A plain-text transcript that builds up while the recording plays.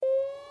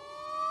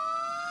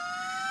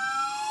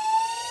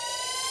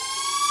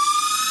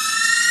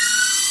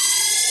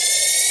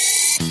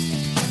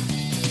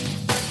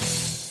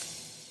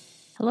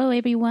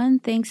everyone.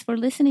 Thanks for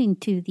listening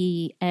to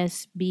the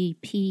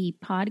SBP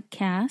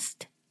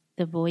podcast,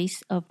 The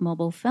Voice of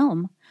Mobile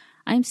Film.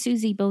 I'm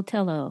Susie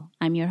Botello.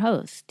 I'm your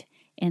host,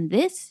 and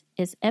this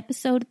is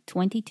episode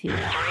 22.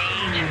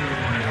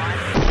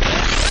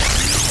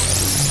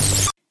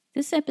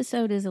 This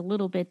episode is a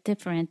little bit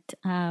different.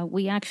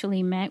 We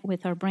actually met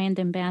with our brand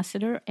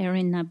ambassador,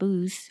 Erin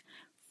Nabuz,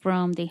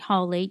 from the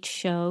Hall H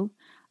Show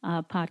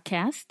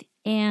podcast.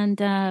 And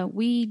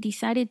we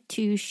decided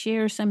to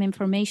share some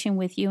information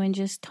with you and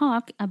just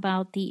talk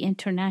about the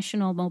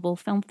International Mobile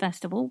Film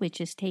Festival,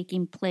 which is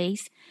taking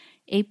place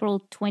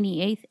April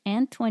 28th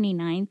and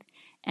 29th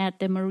at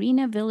the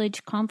Marina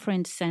Village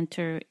Conference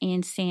Center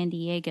in San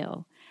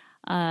Diego.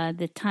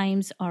 The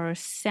times are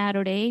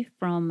Saturday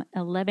from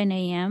 11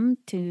 a.m.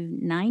 to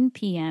 9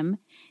 p.m.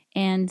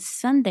 and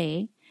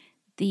Sunday,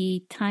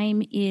 the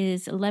time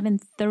is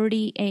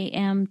 11:30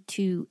 a.m.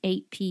 to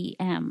 8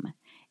 p.m.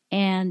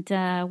 And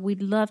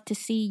we'd love to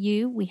see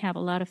you. We have a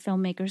lot of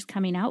filmmakers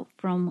coming out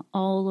from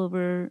all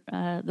over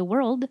the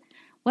world.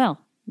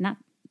 Well, not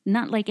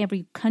like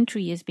every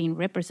country is being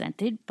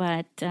represented,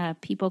 but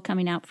people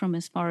coming out from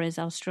as far as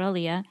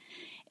Australia.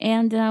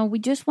 And we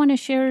just want to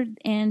share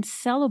and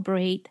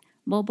celebrate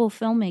mobile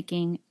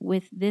filmmaking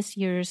with this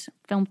year's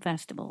film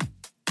festival.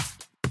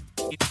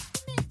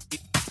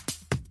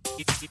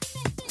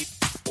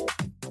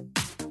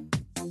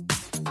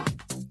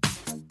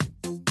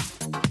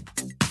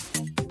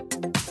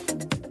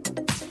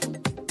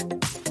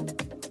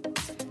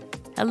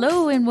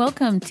 Hello and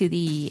welcome to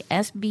the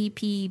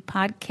SBP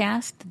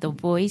podcast, The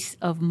Voice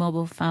of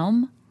Mobile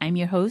Film. I'm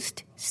your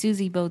host,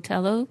 Susie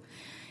Botello,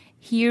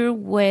 here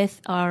with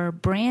our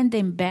brand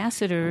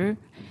ambassador,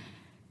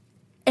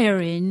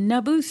 Erin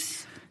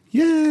Nabuz.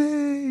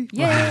 Yay!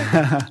 Yay!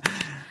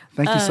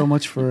 Thank you so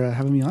much for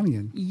having me on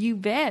again. You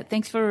bet.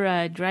 Thanks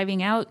for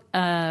driving out.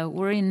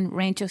 We're in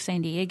Rancho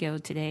San Diego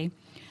today,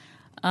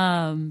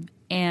 and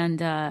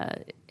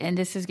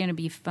this is going to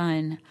be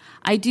fun.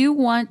 I do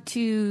want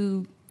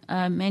to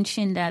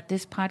mention that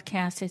this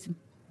podcast is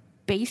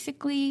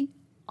basically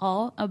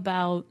all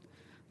about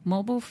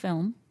mobile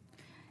film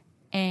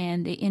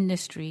and the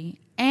industry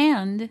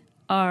and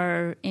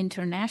our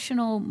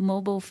International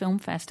Mobile Film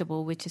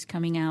Festival, which is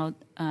coming out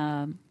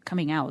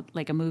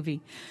like a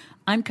movie.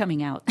 I'm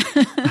coming out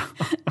to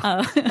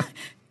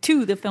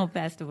the film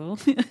festival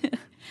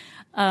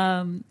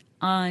on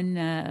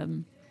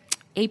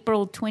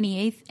April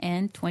 28th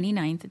and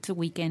 29th. It's a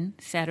weekend,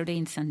 Saturday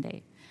and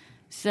Sunday.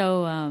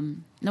 So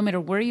no matter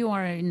where you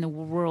are in the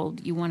world,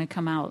 you want to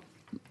come out,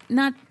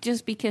 not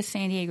just because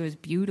San Diego is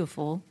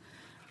beautiful,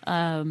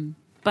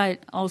 but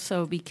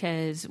also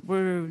because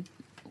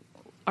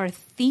our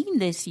theme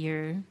this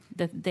year,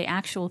 the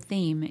actual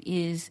theme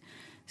is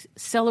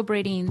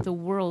celebrating the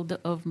world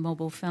of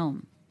mobile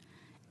film.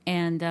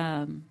 And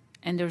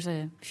there's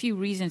a few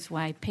reasons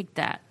why I picked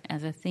that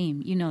as a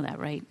theme. You know that,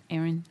 right,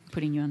 Erin?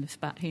 Putting you on the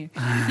spot here.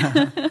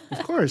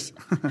 Of course.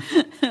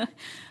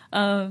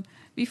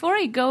 Before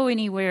I go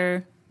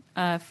anywhere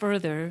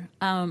further,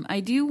 I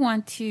do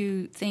want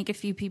to thank a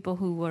few people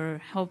who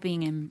were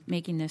helping and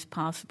making this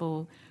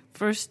possible.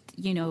 First,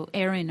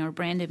 Erin, our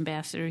brand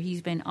ambassador,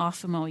 he's been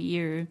awesome all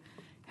year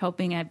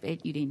helping. I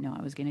bet you didn't know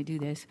I was going to do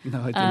this.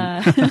 No,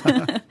 I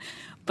didn't.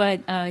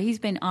 But he's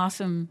been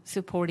awesome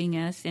supporting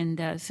us.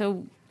 And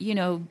so,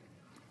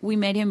 we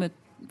met him a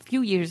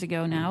few years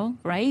ago now,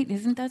 right?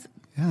 Isn't that?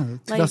 Yeah,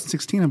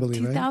 2016, I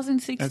believe,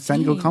 2016. Right? At San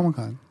Diego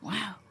Comic-Con.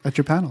 Wow. At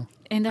your panel.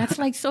 And that's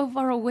like so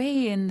far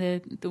away in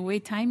the way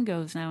time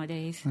goes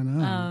nowadays. I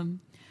know.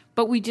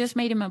 But we just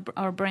made him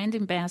our brand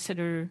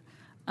ambassador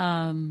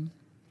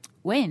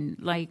when?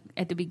 Like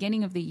at the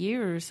beginning of the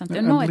year or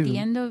something? No, at the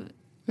end of...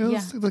 It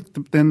was like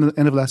the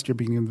end of last year,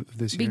 beginning of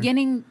this year.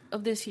 Beginning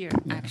of this year,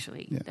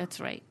 actually. Yeah. That's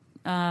right.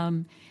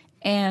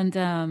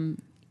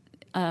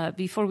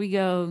 Before we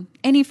go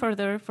any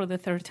further for the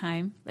third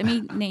time, let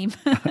me name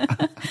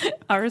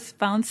our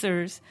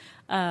sponsors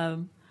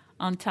on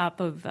top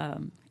of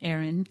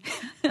Erin.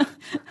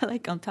 I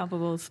like on top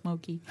of Old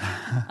Smoky.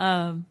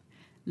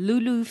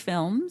 Lulu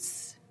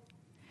Films,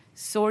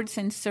 Swords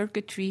and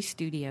Circuitry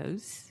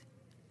Studios,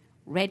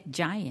 Red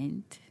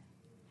Giant,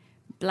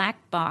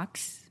 Black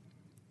Box,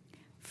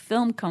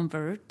 Film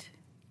Convert,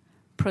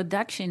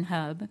 Production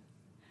Hub,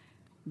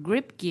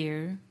 Grip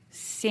Gear,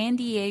 San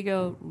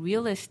Diego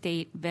Real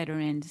Estate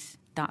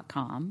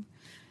Veterans.com,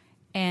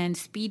 and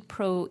Speed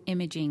Pro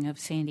Imaging of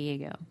San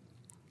Diego.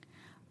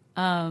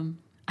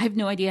 I have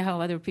no idea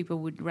how other people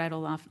would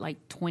rattle off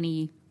like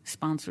 20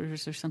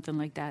 sponsors or something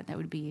like that. That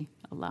would be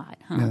a lot,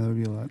 huh? Yeah, that would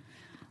be a lot.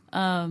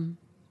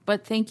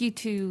 But thank you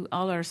to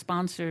all our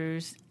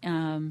sponsors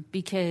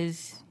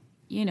because,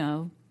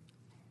 you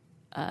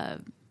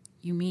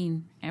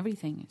mean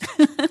everything.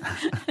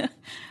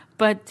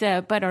 But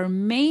our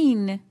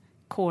main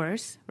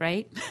course,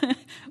 right,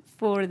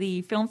 for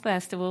the film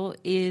festival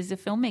is the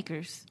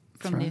filmmakers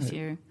from this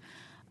year.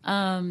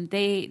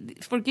 They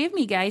forgive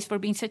me, guys, for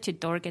being such a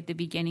dork at the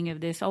beginning of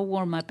this. I'll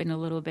warm up in a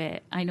little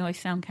bit. I know I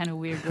sound kind of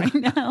weird right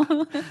now.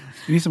 You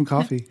need some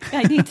coffee.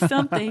 I need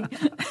something.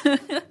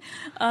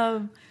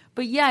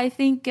 But yeah, I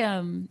think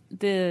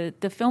the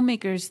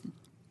filmmakers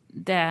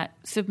that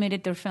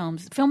submitted their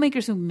films,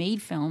 filmmakers who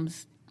made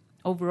films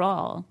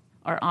overall,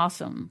 are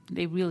awesome.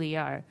 They really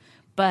are.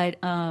 But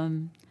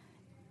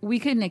we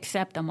couldn't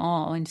accept them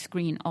all and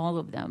screen all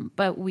of them.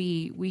 But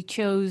we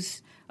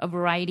chose a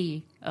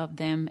variety of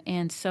them,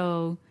 and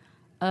so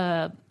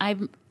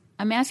I'm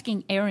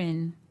asking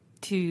Erin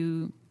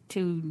to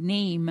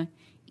name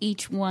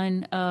each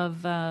one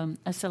of a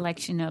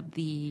selection of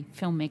the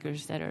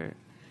filmmakers that are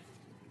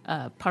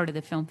part of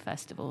the film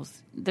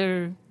festivals.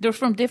 They're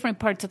from different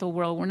parts of the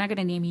world. We're not going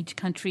to name each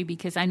country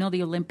because I know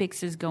the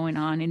Olympics is going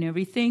on and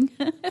everything,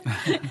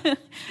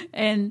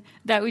 and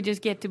that would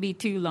just get to be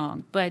too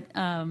long. But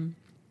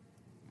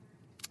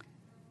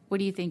what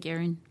do you think,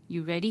 Erin?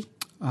 You ready?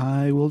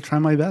 I will try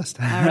my best.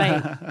 All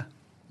right,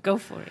 go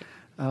for it.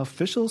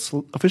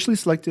 Officially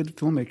selected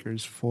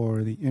filmmakers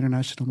for the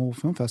International Mobile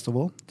Film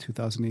Festival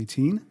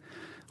 2018.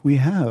 We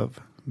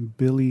have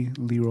Billy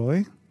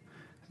Leroy,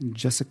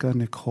 Jessica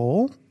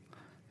Nicole,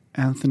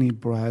 Anthony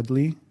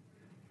Bradley,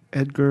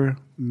 Edgar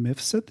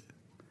Mifsud,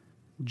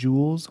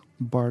 Jules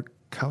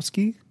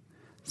Bartkowski,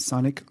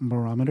 Sonic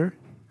Barometer,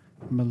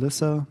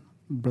 Melissa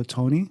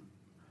Bratoni,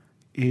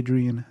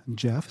 Adrian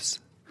Jeffs,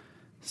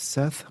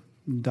 Seth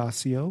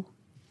Dacio,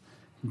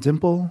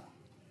 Dimple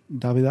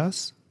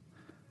Davidas,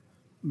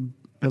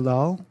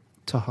 Bilal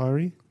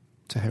Tahari,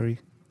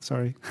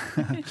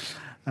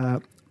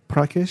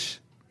 Prakesh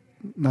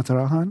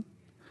Natarajan,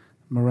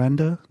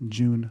 Miranda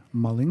June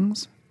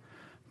Mullings,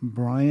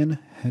 Brian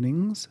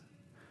Hennings,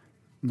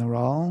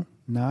 Naral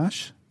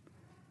Nash,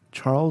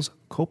 Charles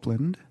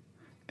Copeland,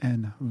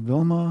 and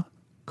Vilma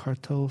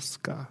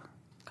Kartolska.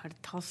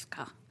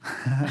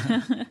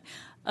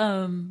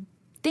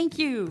 Thank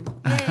you.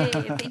 Yay.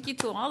 Thank you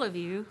to all of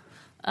you.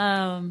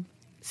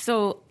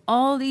 So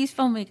all these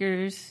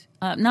filmmakers,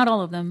 not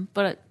all of them,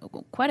 but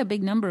quite a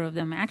big number of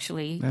them,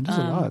 actually. That is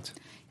a lot.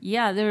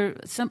 Yeah,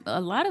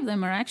 a lot of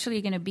them are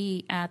actually going to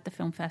be at the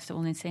film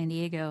festival in San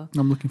Diego.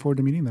 I'm looking forward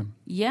to meeting them.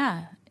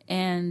 Yeah,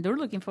 and they're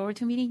looking forward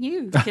to meeting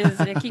you because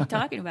they keep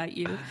talking about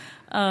you.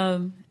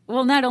 Well,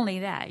 not only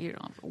that,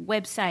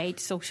 website,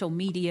 social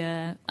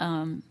media.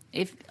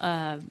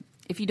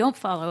 If you don't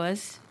follow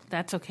us,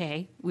 that's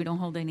okay. We don't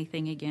hold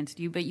anything against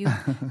you, but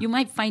you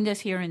might find us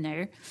here and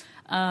there.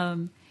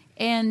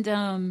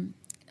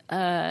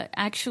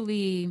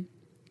 Actually,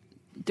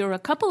 there are a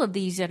couple of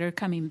these that are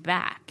coming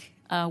back.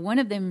 One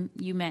of them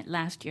you met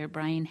last year,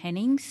 Brian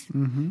Hennings.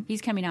 Mm-hmm.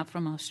 He's coming out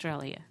from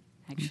Australia,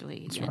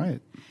 actually. That's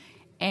right.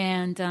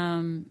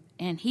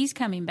 And he's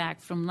coming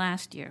back from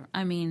last year.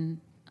 I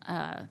mean,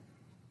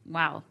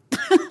 wow.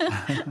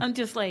 I'm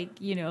just like,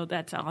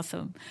 that's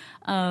awesome.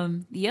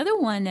 The other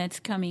one that's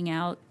coming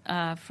out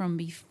from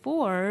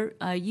before,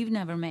 you've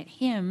never met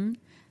him.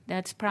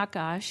 That's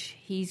Prakash.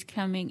 He's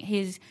coming.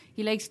 He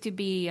likes to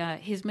be.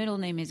 His middle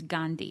name is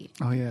Gandhi.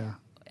 Oh yeah,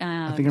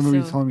 I think I remember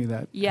you telling me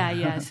that.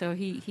 Yeah. So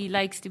he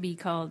likes to be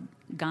called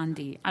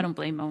Gandhi. I don't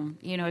blame him.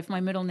 If my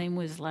middle name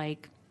was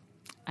like,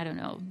 I don't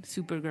know,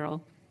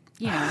 Supergirl.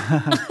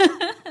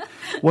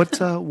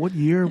 What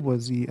year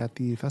was he at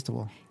the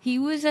festival? He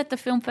was at the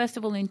film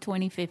festival in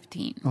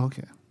 2015.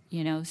 Okay.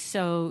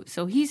 So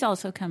he's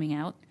also coming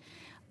out.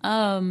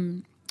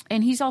 And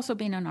he's also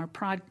been on our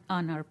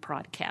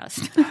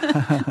podcast.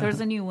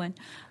 There's a new one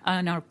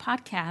on our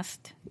podcast,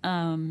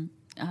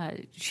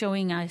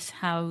 showing us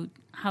how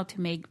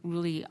to make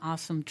really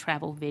awesome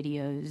travel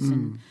videos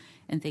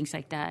and things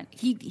like that.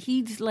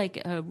 He's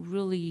like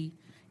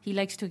he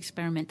likes to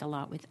experiment a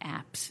lot with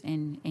apps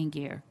and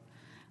gear.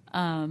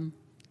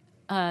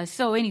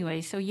 So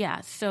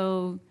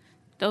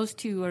those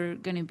two are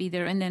going to be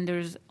there, and then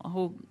there's a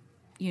whole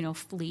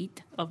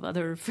fleet of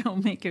other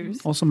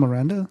filmmakers. Also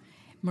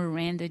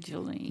Miranda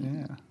Julie.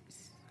 Yeah.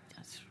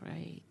 That's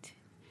right.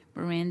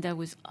 Miranda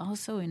was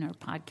also in our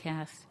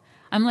podcast.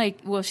 I'm like,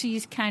 well,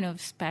 she's kind of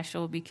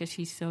special because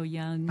she's so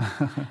young.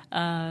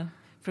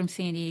 From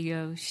San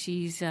Diego.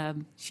 She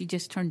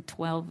just turned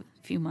 12 a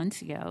few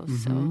months ago.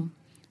 Mm-hmm.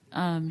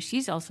 So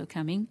she's also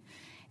coming.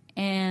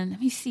 And let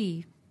me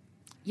see.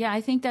 Yeah,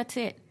 I think that's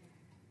it.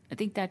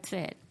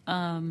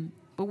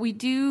 But we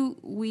do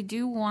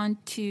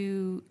want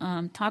to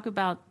talk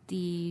about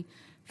the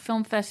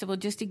film festival,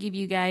 just to give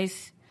you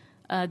guys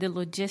the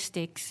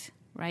logistics,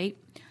 right?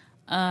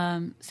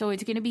 So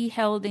it's going to be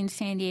held in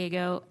San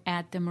Diego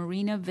at the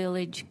Marina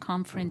Village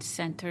Conference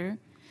Center.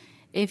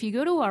 If you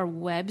go to our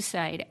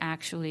website,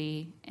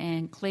 actually,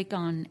 and click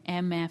on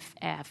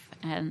MFF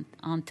and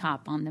on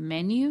top on the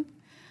menu,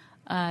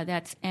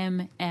 that's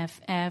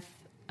MFF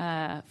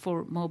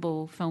for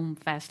Mobile Film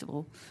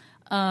Festival.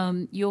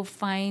 You'll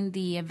find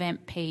the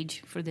event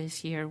page for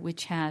this year,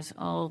 which has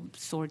all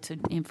sorts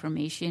of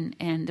information,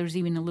 and there's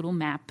even a little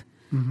map,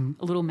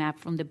 a little map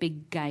from the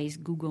big guys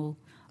Google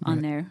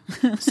on there.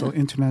 So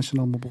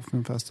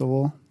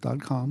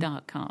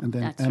internationalmobilefilmfestival.com. And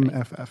then that's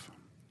MFF. Right.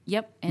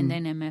 Yep, and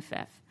then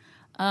MFF.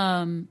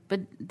 But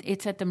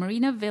it's at the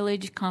Marina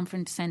Village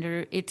Conference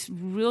Center. It's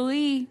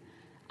really,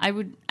 I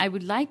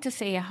would like to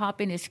say a hop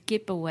and a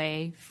skip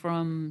away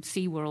from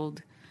SeaWorld.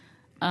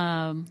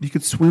 You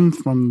could swim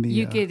from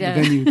the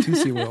venue to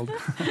SeaWorld.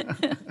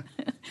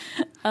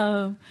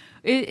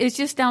 It's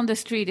just down the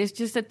street. It's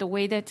just that the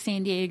way that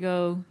San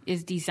Diego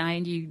is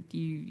designed,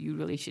 you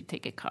really should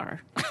take a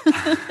car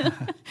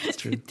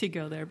to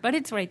go there. But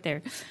it's right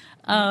there.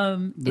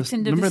 It's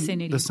in the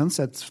vicinity. The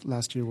sunsets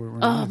last year were oh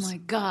nice. My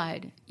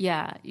God.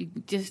 Yeah.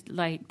 Just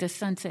like the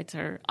sunsets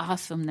are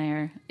awesome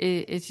there.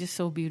 It's just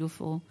so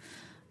beautiful.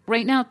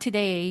 Right now,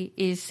 today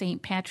is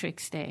St.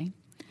 Patrick's Day.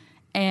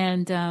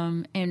 And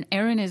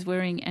Erin is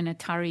wearing an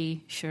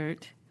Atari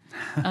shirt.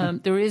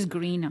 There is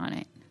green on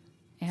it.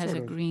 It has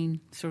a green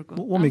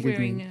circle. We'll make it I'm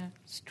green. wearing a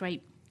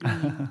striped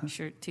green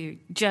shirt too,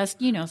 just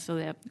so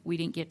that we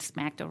didn't get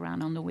smacked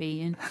around on the way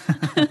in.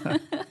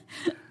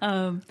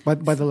 By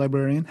the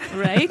librarian,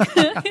 right?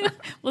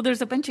 Well,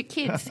 there's a bunch of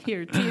kids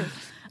here too.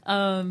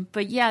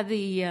 But yeah,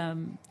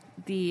 the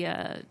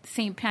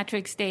St.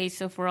 Patrick's Day.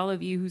 So for all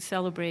of you who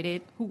celebrate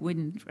it, who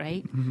wouldn't,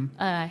 right?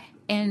 Mm-hmm.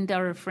 And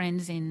our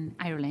friends in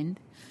Ireland.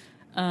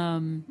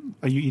 Are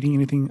you eating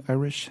anything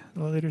Irish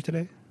later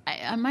today?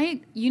 I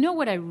might. You know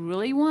what I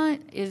really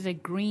want is a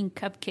green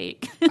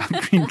cupcake. A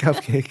green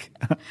cupcake.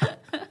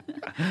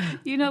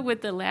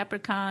 With the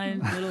leprechaun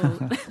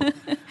little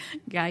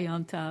guy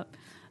on top.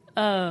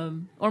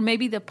 Or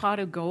maybe the pot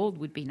of gold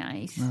would be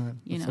nice.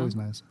 That's always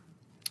nice.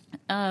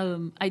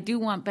 I do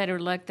want better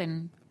luck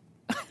than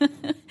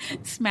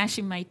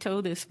smashing my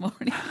toe this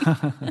morning.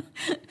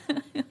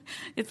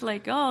 It's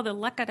like, the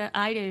luck of the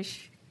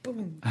Irish.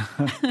 Boom.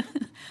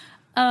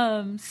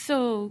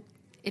 So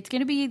it's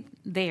going to be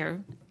there.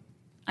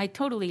 I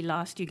totally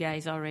lost you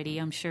guys already,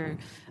 I'm sure.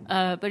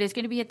 But it's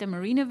going to be at the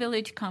Marina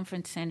Village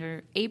Conference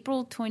Center.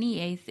 April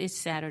 28th is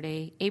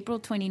Saturday. April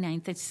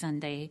 29th is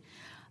Sunday.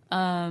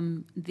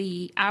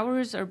 The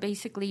hours are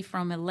basically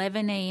from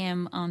 11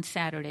 a.m. on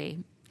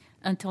Saturday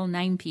until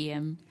 9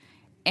 p.m.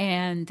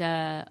 And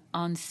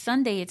on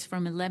Sunday, it's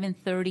from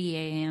 11:30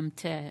 a.m.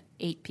 to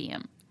 8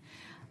 p.m.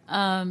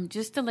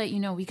 Just to let you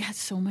know, we got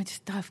so much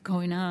stuff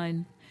going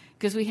on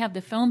because we have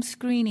the film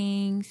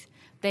screenings.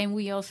 Then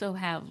we also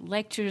have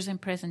lectures and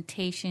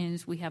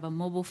presentations. We have a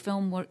mobile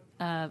film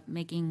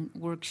making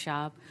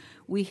workshop.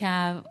 We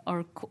have,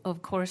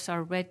 of course,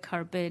 our red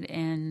carpet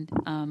and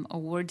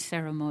award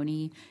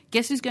ceremony.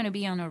 Guess who's going to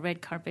be on our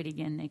red carpet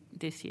again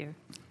this year?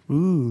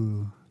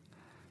 Ooh.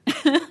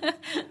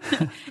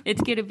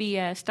 It's going to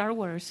be Star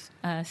Wars,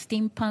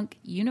 Steampunk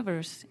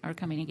Universe are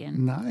coming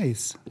again.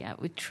 Nice. Yeah,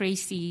 with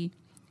Tracy.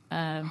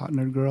 Hot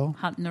nerd girl.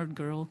 Hot nerd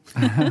girl.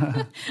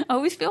 I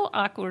always feel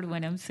awkward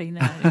when I'm saying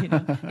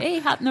that. Hey,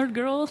 hot nerd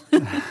girl.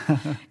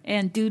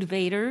 And Dude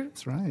Vader.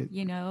 That's right.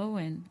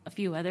 And a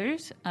few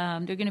others. They're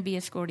going to be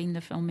escorting the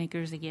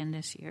filmmakers again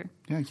this year.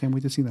 Yeah, I can't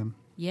wait to see them.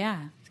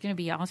 Yeah, it's going to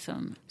be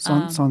awesome. So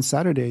on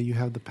Saturday, you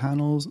have the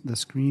panels, the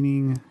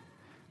screening,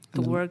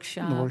 the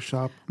workshop. The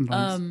workshop.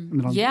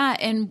 Yeah,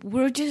 and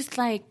we're just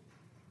like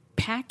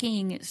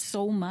packing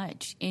so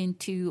much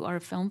into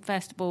our film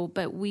festival,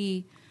 but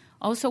we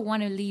also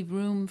want to leave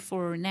room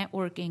for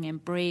networking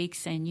and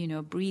breaks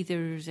and,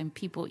 breathers and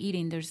people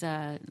eating. There's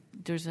a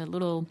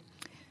little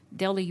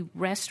deli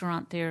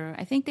restaurant there.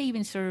 I think they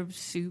even serve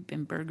soup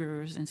and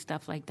burgers and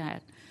stuff like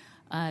that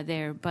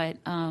there. But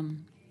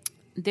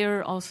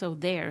they're also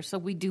there. So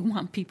we do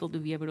want people to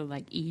be able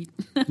to, eat.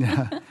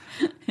 Yeah.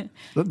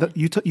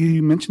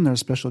 You mentioned our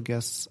special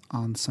guests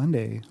on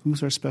Sunday.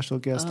 Who's our special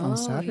guest on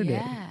Saturday?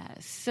 Yeah.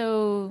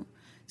 So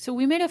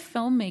we met a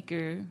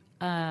filmmaker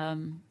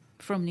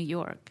from New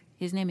York.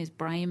 His name is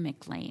Brian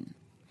McLean,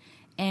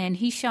 and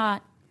he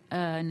shot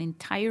an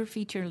entire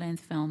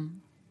feature-length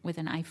film with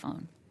an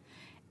iPhone.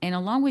 And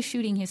along with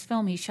shooting his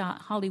film, he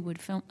shot Hollywood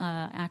film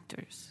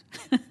actors.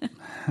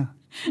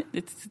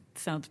 It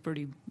sounds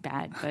pretty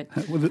bad, but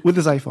with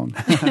his iPhone.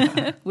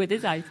 With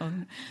his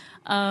iPhone.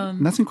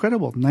 That's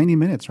incredible. 90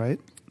 minutes,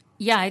 right?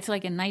 Yeah, it's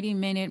like a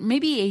 90-minute,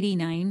 maybe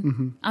 89.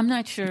 Mm-hmm. I'm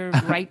not sure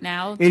right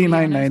now.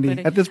 89,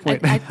 90 at this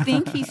point. I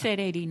think he said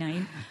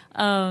 89.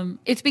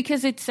 It's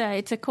because it's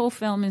a cool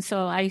film, and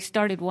so I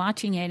started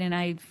watching it, and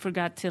I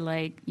forgot to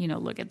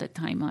look at the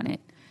time on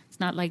it. It's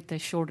not like the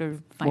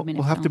shorter 5-minute.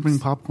 We'll have to bring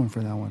popcorn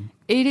for that one.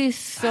 It is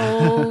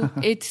so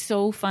it's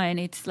so fun.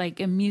 It's like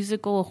a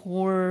musical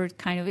horror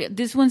kind of.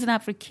 This one's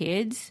not for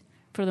kids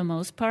for the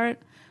most part,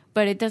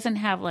 but it doesn't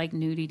have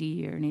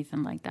nudity or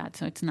anything like that.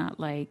 So it's not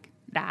like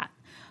that.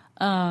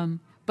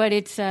 But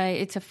it's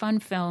a fun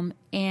film,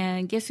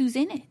 and guess who's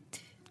in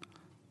it?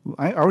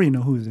 I already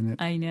know who's in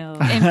it. I know,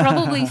 and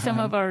probably some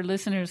of our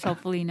listeners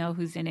hopefully know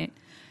who's in it.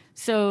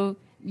 So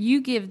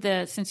you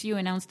since you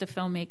announced the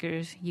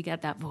filmmakers, you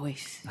got that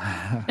voice.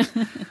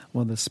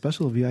 Well, the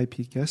special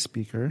VIP guest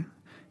speaker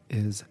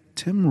is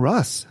Tim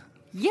Russ.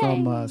 Yay!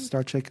 From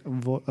Star Trek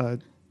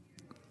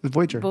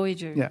Voyager.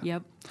 Voyager, yeah.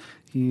 Yep.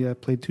 He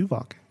played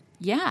Tuvok.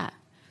 Yeah.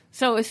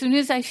 So as soon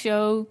as I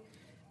show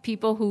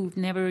people who've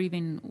never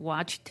even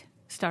watched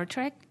Star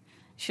Trek,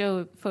 show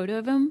a photo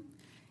of him,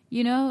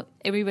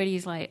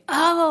 everybody's like,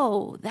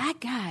 oh, that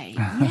guy.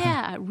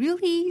 Yeah,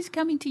 really? He's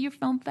coming to your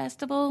film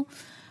festival?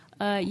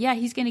 Yeah,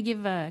 he's going to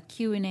give a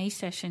Q&A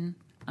session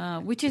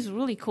which is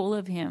really cool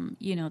of him,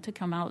 to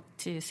come out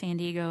to San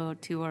Diego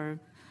to our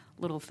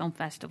little film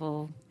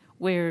festival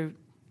where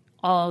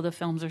all the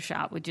films are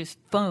shot with just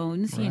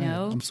phones, Right.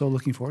 I'm so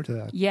looking forward to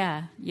that.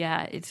 Yeah,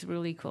 it's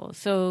really cool.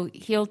 So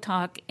he'll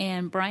talk,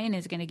 and Brian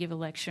is going to give a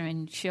lecture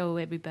and show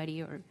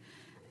everybody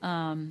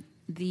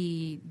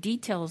the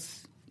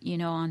details,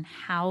 on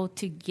how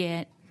to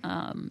get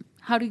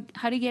how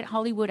to get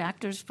Hollywood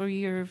actors for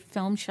your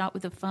film shot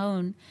with a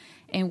phone,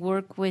 and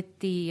work with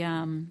the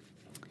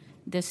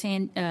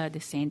San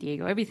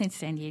Diego, everything's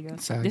San Diego,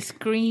 SAG. the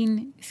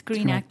Screen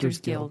Actors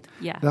Guild.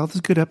 Yeah, that was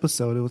a good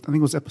episode. I think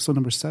it was episode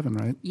number 7,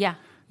 right? Yeah.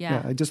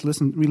 I just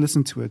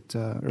re-listened to it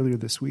earlier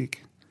this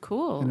week.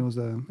 Cool. And it was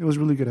a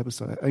really good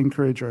episode. I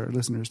encourage our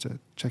listeners to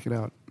check it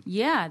out.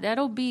 Yeah,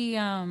 that'll be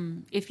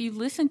if you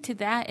listen to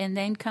that and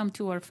then come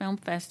to our film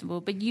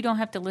festival. But you don't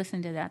have to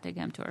listen to that to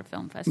come to our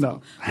film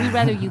festival. No. We'd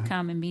rather you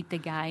come and meet the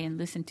guy and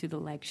listen to the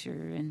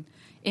lecture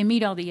and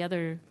meet all the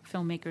other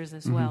filmmakers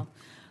as well.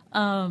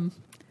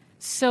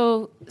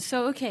 So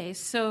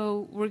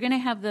we're gonna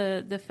have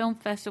the film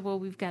festival.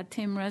 We've got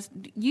Tim Russ.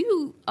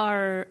 You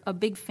are a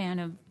big fan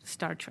of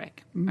Star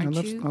Trek,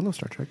 aren't you? I love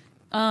Star Trek.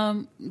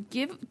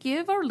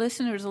 Give our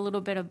listeners a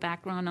little bit of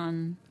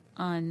background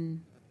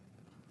on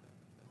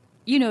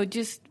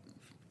just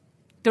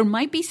there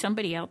might be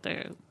somebody out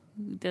there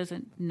who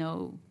doesn't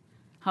know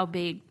how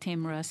big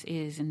Tim Russ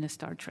is in the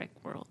Star Trek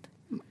world.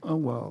 Oh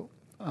well,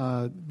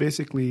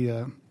 basically,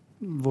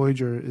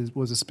 Voyager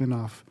was a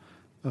spin-off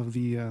of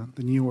the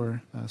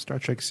newer Star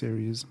Trek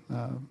series.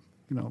 That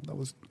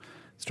was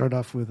started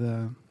off with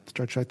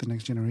Star Trek: The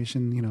Next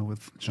Generation.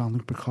 With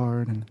Jean-Luc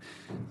Picard and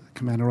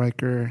Commander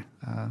Riker,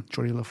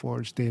 Geordi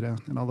LaForge, Data,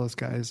 and all those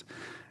guys.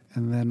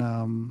 And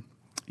then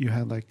you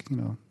had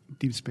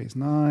Deep Space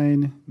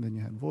Nine. And then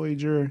you had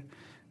Voyager,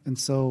 and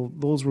so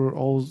those were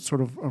all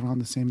sort of around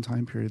the same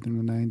time period in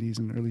the 90s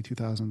and early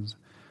 2000s.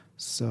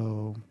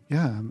 So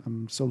yeah,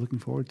 I'm so looking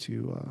forward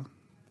to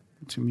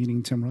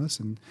meeting Tim Russ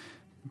and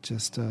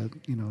just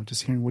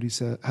hearing what he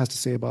has to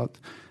say about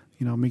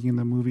making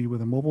the movie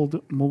with a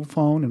mobile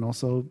phone, and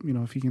also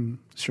if he can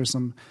share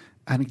some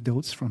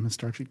anecdotes from his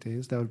Star Trek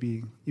days, that would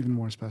be even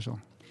more special.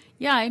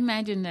 Yeah, I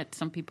imagine that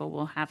some people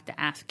will have to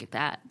ask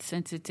that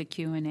since it's a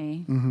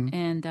Q&A,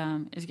 and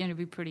it's going to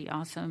be pretty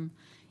awesome.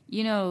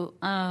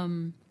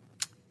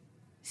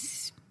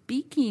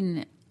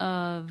 Speaking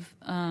of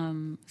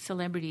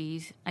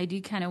celebrities, I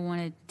do kind of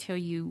want to tell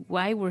you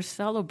why we're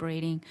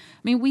celebrating. I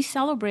mean, we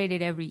celebrate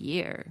it every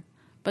year,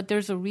 but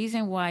there's a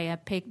reason why I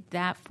picked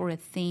that for a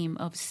theme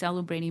of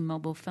celebrating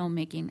mobile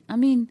filmmaking. I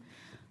mean,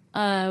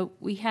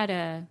 we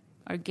had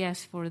our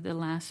guest for the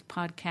last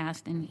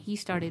podcast, and he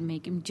started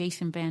making,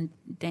 Jason Van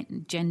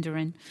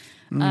Genderen.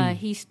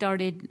 He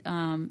started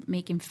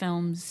making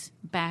films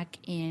back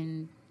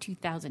in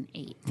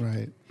 2008.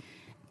 Right.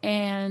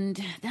 And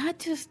that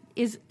just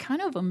is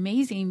kind of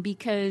amazing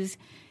because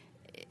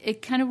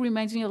it kind of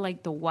reminds me of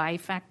like the Y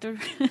factor,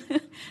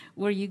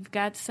 where you've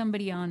got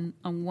somebody on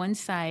one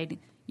side,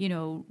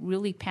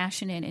 really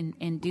passionate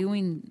and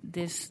doing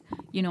this,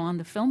 on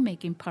the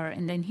filmmaking part.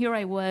 And then here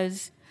I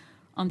was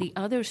on the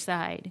other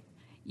side,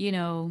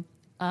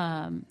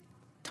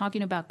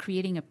 talking about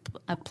creating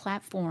a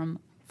platform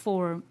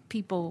for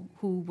people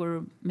who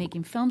were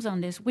making films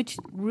on this, which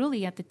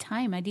really at the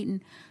time I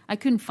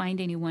couldn't find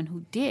anyone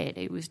who did.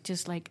 It was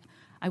just like,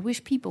 I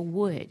wish people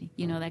would,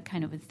 that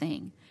kind of a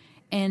thing.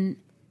 And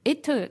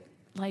it took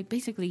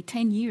basically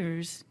 10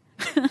 years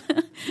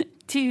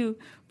he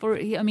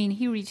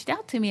reached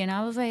out to me, and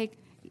I was like,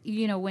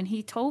 when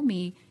he told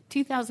me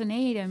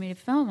 2008 I made a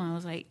film, I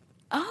was like,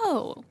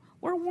 oh,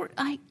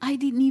 I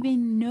didn't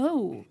even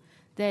know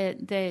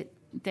that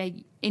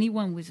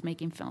anyone was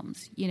making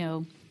films,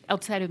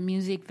 outside of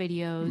music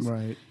videos.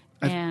 Right.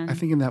 I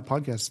think in that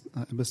podcast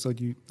episode,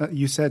 you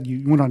said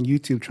you went on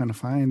YouTube trying to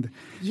find.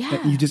 Yeah.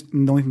 The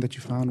only thing that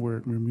you found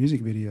were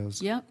music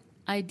videos. Yep,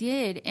 I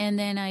did, and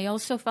then I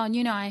also found.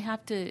 I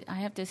have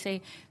to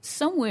say,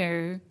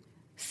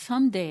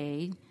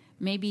 someday,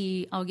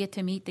 maybe I'll get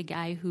to meet the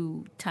guy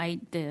who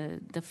tied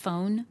the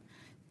phone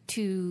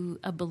to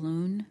a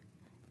balloon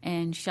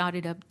and shot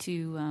it up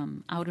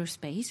to outer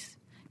space.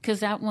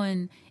 Because that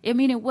one,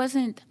 it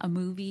wasn't a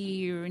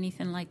movie or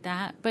anything like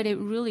that, but it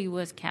really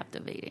was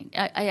captivating.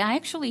 I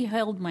actually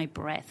held my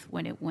breath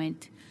when it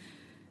went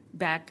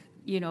back,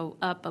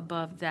 up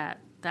above that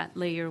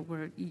layer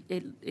where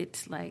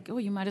it's like, oh,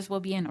 you might as well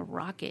be in a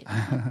rocket,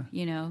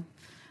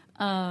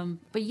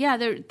 But yeah,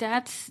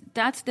 that's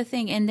the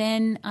thing. And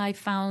then I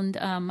found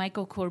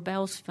Michael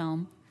Corbell's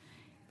film.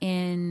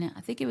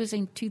 I think it was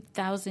in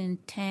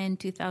 2010,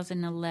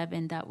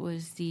 2011. That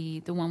was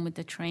the one with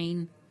the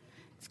train.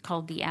 It's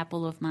called The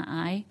Apple of My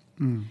Eye.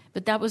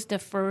 But that was the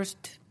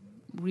first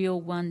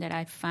real one that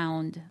I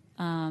found.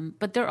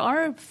 But there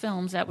are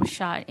films that were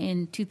shot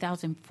in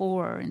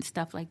 2004 and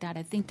stuff like that.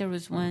 I think there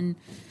was one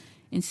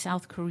in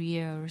South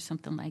Korea or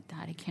something like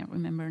that. I can't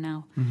remember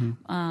now.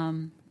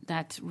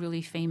 That's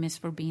really famous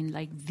for being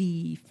like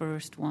the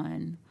first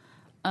one.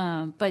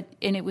 And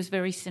it was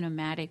very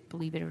cinematic,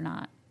 believe it or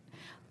not.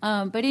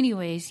 But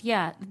anyways,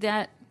 yeah,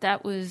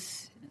 that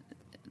was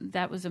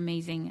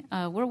amazing.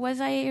 Where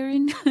was I,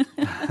 Aaron?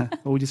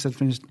 Well, we just had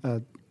finished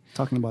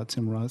talking about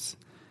Tim Russ.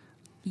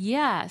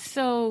 Yeah,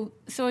 so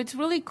it's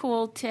really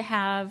cool to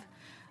have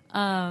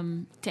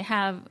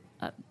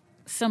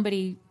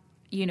somebody,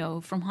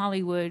 from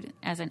Hollywood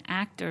as an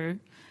actor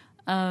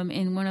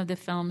in one of the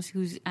films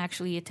who's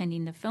actually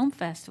attending the film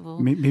festival.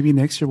 Maybe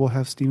next year we'll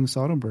have Steven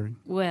Soderbergh.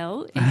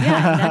 Well,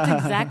 yeah,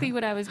 that's exactly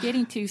what I was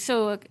getting to.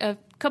 So a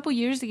couple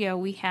years ago,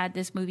 we had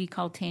this movie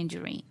called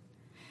Tangerine,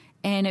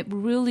 and it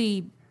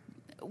really,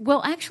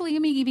 well, actually,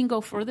 let me even go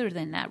further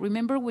than that.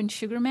 Remember when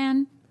Sugar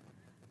Man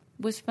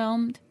was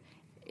filmed?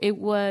 It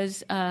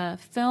was a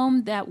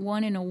film that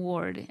won an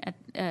award.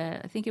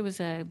 I think it was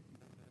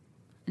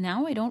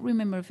now I don't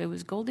remember if it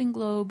was Golden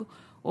Globe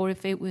or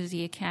if it was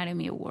the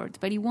Academy Awards,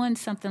 but he won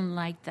something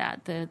like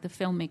that, the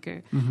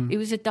filmmaker. Mm-hmm. It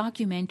was a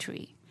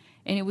documentary,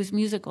 and it was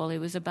musical. It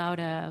was about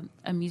a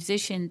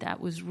musician that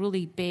was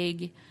really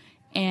big,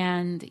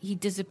 and he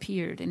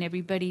disappeared, and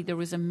there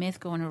was a myth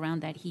going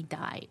around that he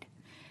died.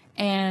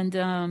 And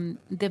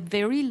the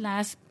very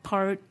last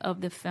part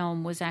of the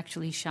film was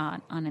actually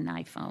shot on an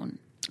iPhone.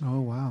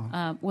 Oh,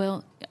 wow.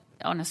 Well,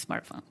 on a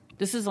smartphone.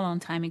 This is a long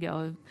time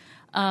ago.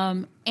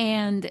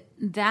 And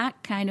that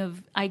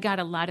I got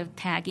a lot of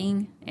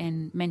tagging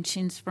and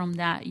mentions from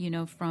that,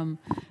 from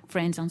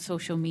friends on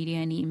social media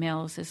and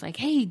emails. It's like,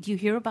 hey, do you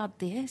hear about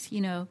this?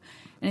 And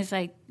it's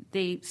like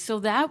so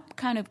that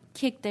kind of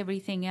kicked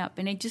everything up.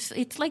 And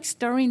it's like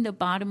stirring the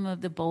bottom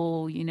of the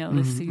bowl, the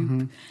soup.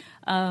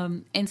 Mm-hmm.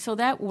 And so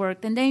that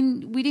worked. And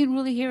then we didn't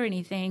really hear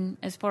anything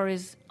as far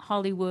as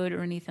Hollywood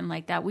or anything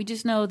like that. We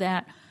just know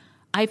that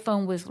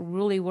iPhone was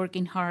really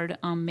working hard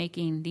on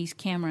making these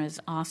cameras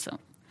awesome.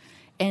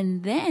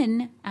 And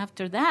then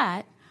after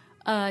that,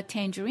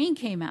 Tangerine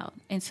came out.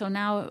 And so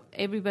now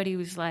everybody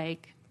was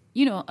like,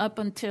 up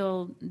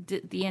until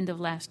the end of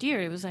last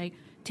year, it was like,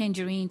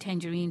 Tangerine,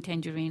 Tangerine,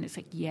 Tangerine. It's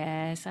like,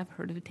 yes, I've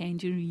heard of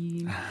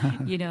Tangerine,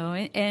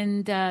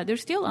 and they're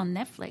still on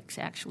Netflix,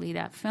 actually,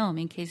 that film,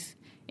 in case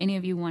any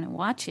of you want to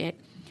watch it.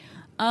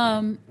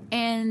 And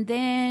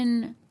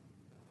then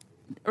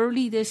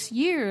early this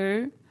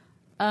year,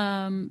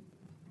 Steven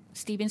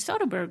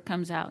Soderbergh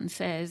comes out and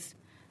says,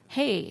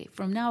 hey,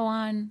 from now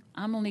on,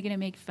 I'm only going to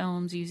make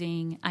films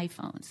using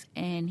iPhones.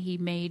 And he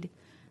made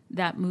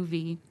that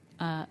movie,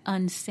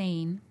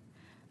 Unsane.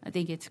 I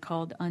think it's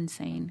called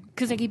Unsane.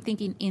 Because I keep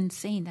thinking,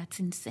 insane, that's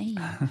insane.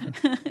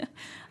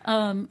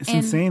 It's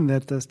insane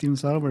that Steven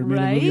Soderbergh made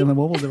a movie on a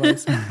mobile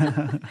device.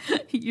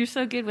 You're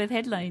so good with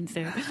headlines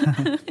there.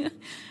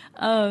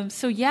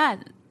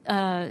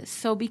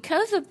 So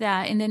because of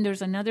that, and then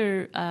there's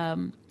another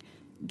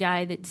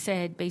guy that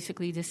said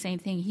basically the same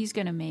thing. He's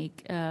going to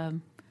make a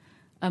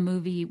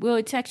movie. Well,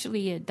 it's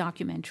actually a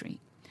documentary.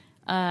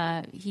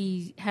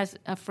 He has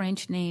a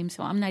French name,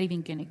 so I'm not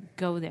even going to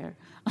go there.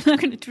 I'm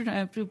not going to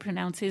try to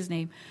pronounce his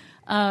name.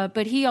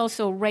 But he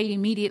also, right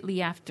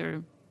immediately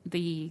after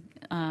the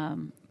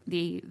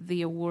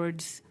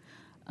awards,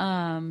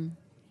 the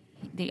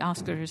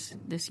Oscars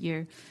this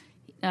year,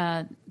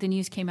 the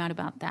news came out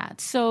about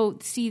that. So,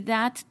 see,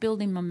 that's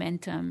building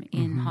momentum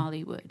in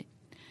Hollywood.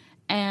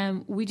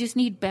 And we just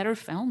need better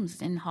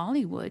films in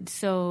Hollywood.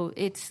 So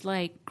it's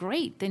like,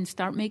 great, then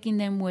start making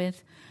them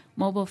with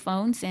mobile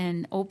phones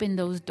and open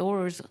those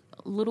doors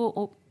a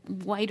little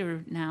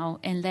wider now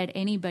and let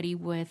anybody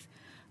with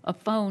a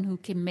phone who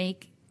can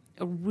make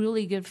a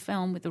really good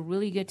film with a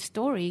really good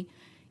story,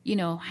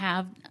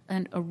 have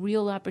a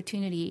real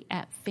opportunity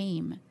at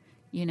fame,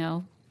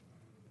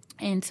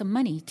 and some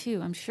money too,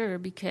 I'm sure,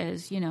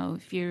 because,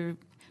 if you're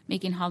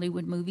making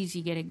Hollywood movies,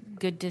 you get a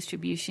good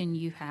distribution,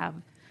 you have,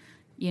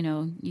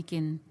 you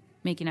can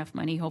make enough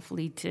money,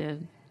 hopefully, to,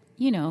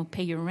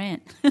 pay your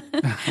rent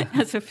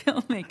as a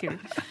filmmaker.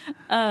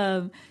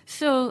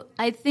 So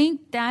I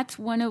think that's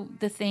one of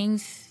the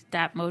things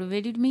that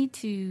motivated me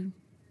to,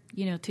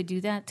 to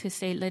do that, to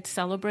say, let's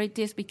celebrate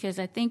this, because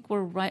I think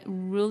we're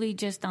really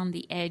just on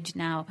the edge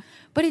now.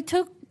 But it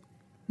took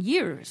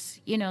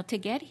years, to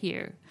get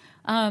here.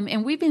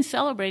 And we've been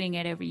celebrating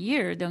it every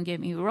year, don't get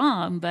me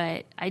wrong,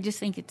 but I just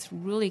think it's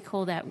really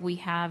cool that we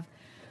have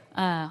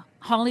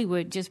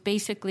Hollywood just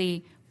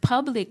basically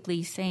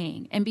publicly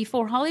saying, and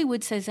before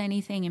Hollywood says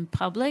anything in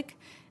public,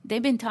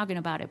 they've been talking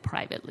about it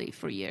privately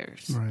for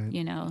years,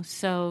 right.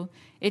 So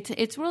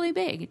it's really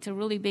big. It's a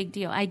really big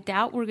deal. I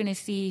doubt we're going to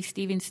see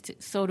Steven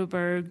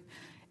Soderbergh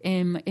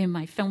in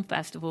my film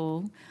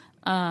festival,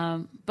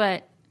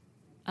 but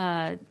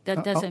that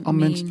doesn't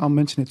mean... I'll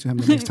mention it to him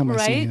the next time I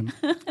see him.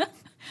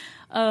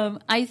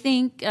 I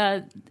think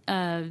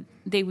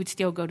they would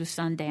still go to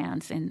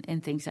Sundance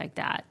and things like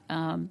that.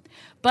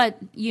 But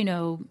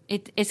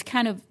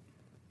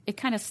it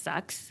kind of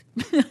sucks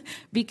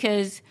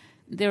because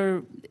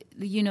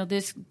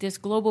this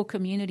global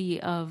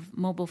community of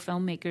mobile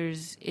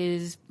filmmakers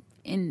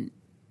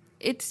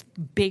it's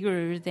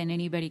bigger than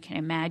anybody can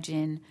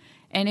imagine,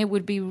 and it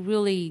would be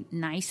really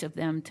nice of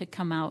them to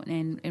come out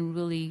and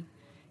really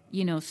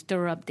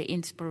stir up the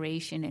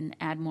inspiration and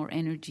add more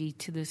energy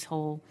to this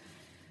whole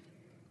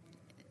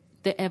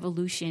the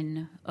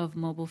evolution of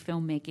mobile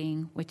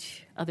filmmaking,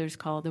 which others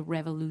call the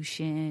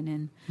revolution,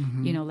 and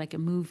like a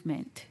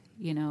movement.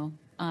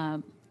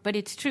 But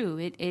it's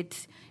true.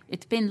 It's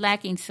been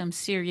lacking some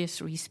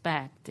serious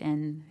respect,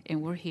 and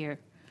we're here.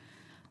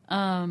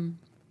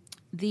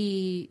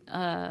 This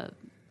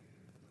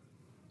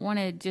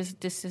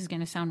is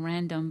going to sound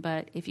random,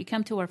 but if you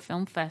come to our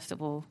film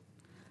festival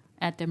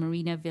at the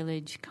Marina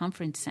Village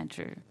Conference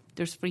Center,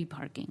 there's free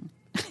parking.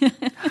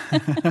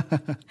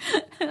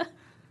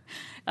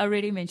 I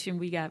already mentioned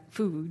we got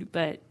food,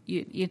 but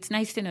it's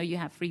nice to know you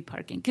have free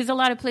parking, because a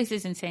lot of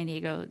places in San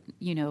Diego,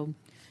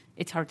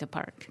 it's hard to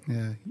park.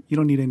 Yeah, you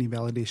don't need any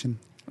validation.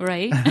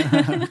 Right?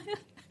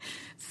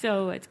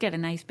 So it's got a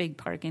nice big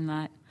parking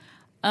lot.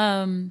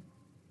 I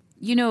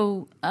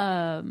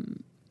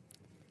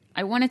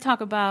want to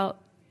talk about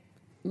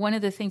one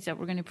of the things that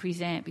we're going to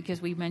present,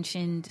 because we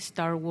mentioned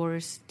Star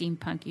Wars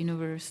steampunk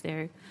universe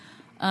there.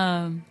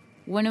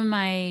 One of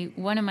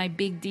my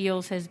big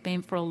deals has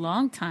been for a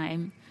long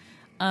time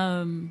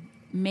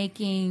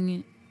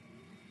making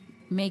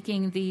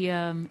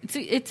the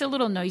it's a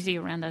little noisy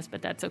around us, but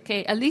that's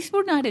okay. At least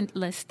we're not in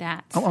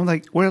Lestat. I'm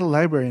like, we're at a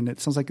library and it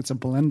sounds like it's a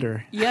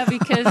blender. Yeah,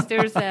 because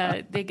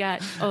they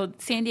got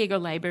San Diego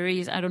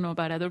libraries. I don't know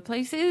about other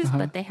places,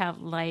 but they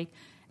have like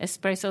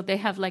espresso. They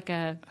have like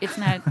it's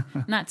not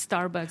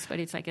Starbucks, but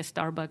it's like a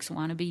Starbucks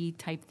wannabe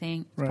type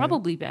thing. Right.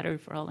 Probably better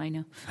for all I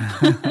know.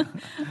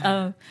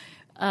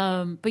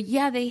 But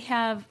yeah, they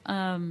have.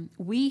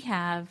 We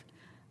have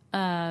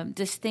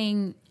this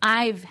thing.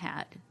 I've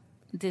had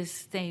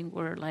this thing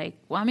where, like,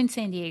 I'm in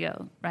San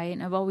Diego, right?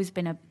 And I've always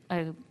been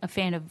a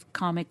fan of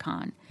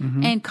Comic-Con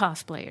and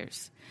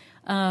cosplayers.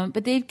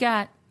 But they've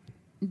got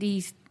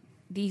these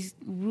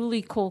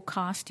really cool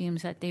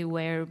costumes that they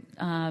wear,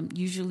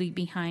 usually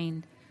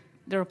behind,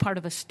 they're a part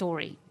of a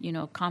story,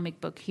 comic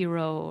book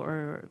hero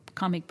or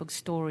comic book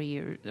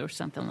story or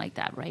something like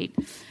that, right?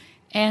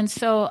 And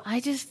so I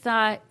just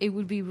thought it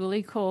would be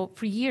really cool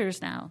for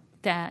years now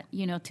that,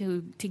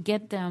 to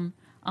get them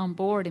on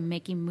board and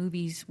making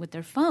movies with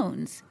their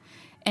phones.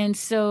 And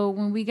so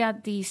when we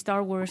got the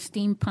Star Wars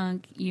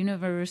steampunk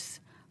universe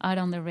out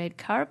on the red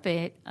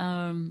carpet,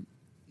 while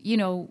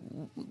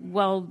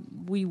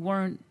we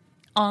weren't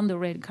on the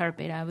red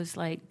carpet, I was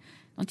like,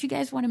 don't you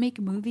guys want to make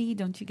a movie?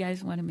 Don't you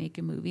guys want to make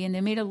a movie? And they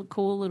made a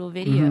cool little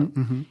video,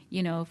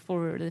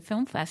 for the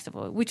film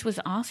festival, which was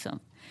awesome.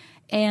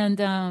 And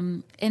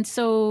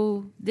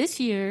so this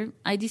year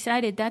I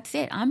decided that's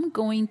it. I'm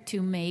going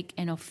to make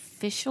an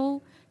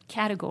official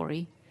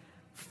category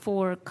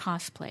for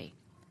cosplay.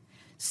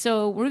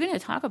 So we're going to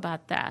talk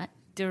about that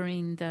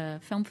during the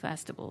film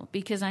festival,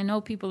 because I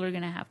know people are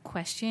going to have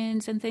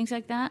questions and things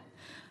like that.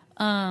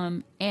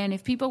 And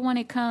if people want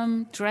to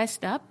come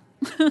dressed up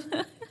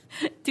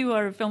to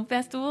our film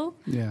festival,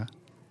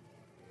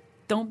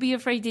 don't be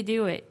afraid to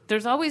do it.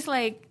 There's always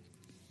going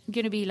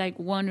to be like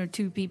one or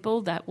two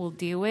people that will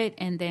do it,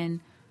 and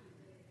then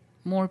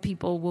more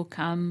people will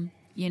come.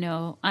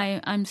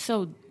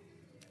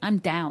 I'm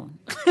down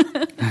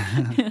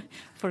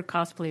for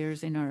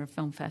cosplayers in our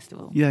film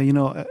festival. Yeah,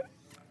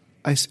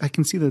 I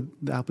can see the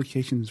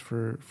applications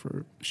for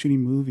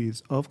shooting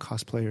movies of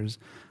cosplayers.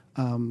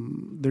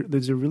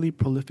 There's a really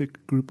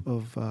prolific group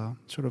of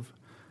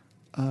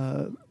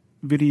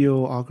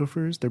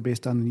videographers. They're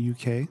based on the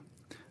UK.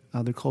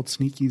 They're called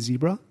Sneaky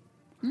Zebra.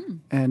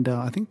 And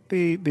I think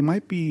they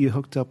might be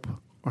hooked up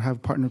or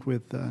have partnered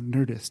with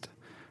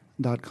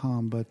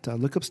Nerdist.com. But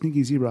look up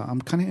Sneaky Zebra. I'm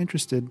kind of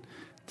interested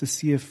to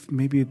see if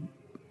they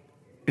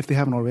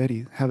haven't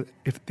already,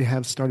 if they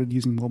have started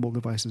using mobile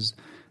devices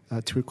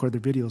to record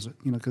their videos,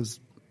 because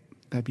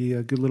that'd be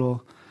a good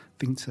little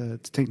thing to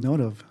take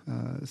note of,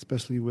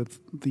 especially with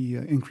the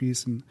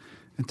increase in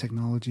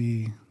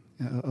technology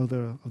of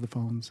the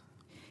phones.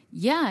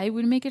 Yeah, it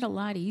would make it a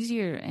lot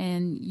easier,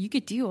 and you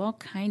could do all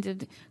kinds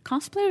of...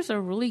 Cosplayers are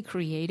really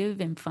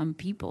creative and fun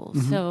people,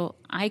 so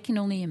I can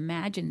only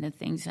imagine the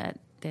things that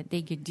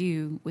they could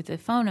do with a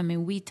phone. I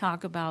mean, we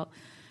talk about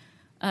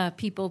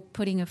people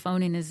putting a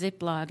phone in a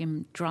Ziploc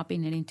and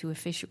dropping it into a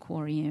fish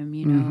aquarium,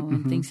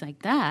 and things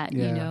like that,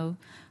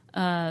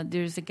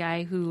 There's a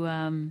guy who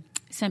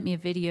sent me a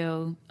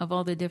video of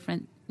all the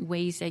different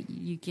ways that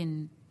you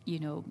can,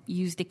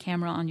 use the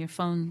camera on your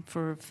phone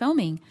for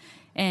filming.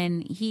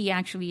 And he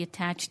actually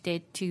attached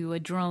it to a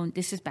drone.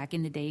 This is back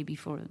in the day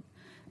before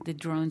the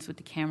drones with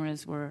the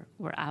cameras were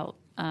out.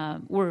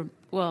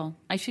 Well,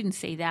 I shouldn't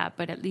say that,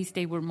 but at least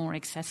they were more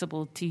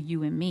accessible to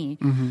you and me.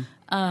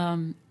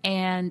 And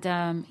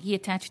he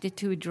attached it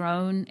to a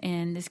drone,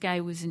 and this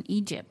guy was in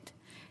Egypt,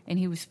 and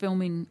he was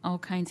filming all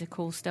kinds of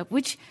cool stuff,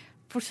 which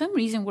for some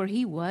reason where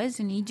he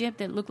was in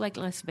Egypt, it looked like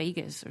Las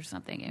Vegas or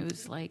something. It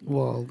was like...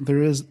 Well,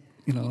 there is...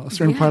 a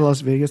certain part of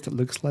Las Vegas that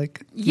looks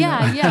like...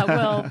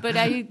 Well, but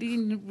I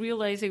didn't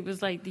realize it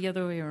was like the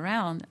other way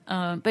around.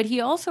 But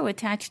he also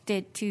attached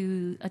it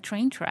to a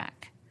train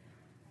track.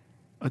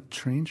 A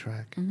train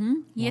track?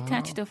 He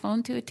attached a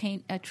phone to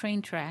a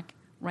train track,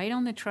 right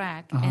on the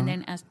track, and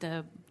then as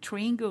the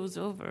train goes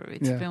over.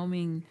 It's Yeah.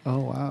 filming Oh,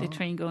 wow. the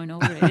train going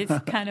over it.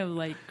 It's kind of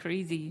like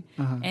crazy.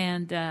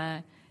 And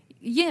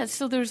yeah,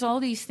 so there's all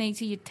these things.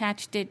 He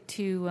attached it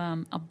to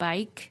a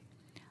bike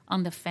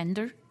on the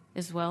fender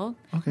as well.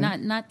 Okay.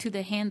 Not to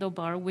the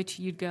handlebar, which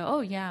you'd go,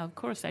 oh yeah, of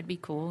course that'd be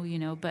cool,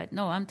 But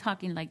no, I'm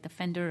talking like the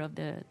fender of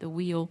the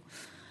wheel,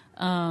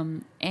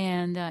 and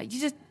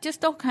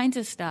just all kinds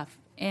of stuff.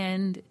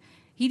 And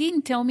he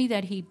didn't tell me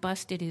that he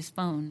busted his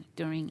phone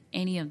during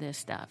any of this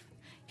stuff.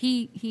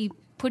 He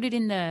put it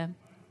in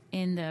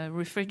the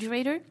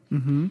refrigerator,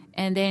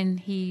 and then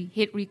he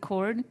hit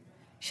record,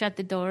 shut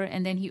the door,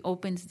 and then he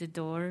opens the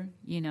door,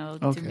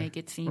 to make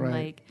it seem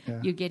like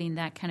you're getting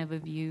that kind of a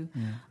view.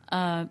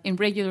 Yeah. In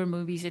regular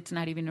movies, it's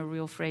not even a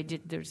real fridge.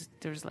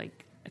 There's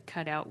like a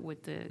cutout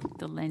with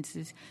the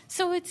lenses.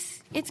 So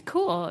it's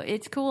cool.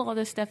 It's cool, all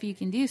the stuff you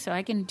can do. So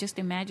I can just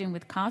imagine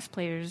with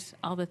cosplayers,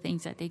 all the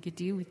things that they could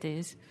do with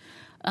this.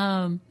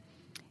 And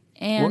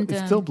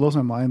it still blows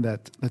my mind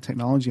that the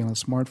technology on a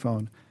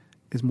smartphone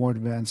is more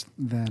advanced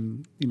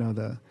than,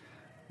 the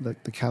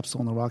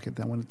capsule and the rocket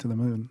that went to the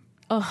moon.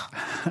 Oh,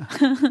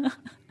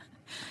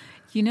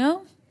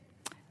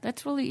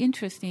 that's really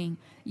interesting.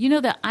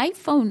 The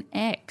iPhone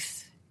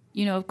X,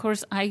 of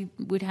course, I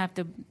would have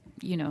to,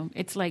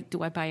 it's like,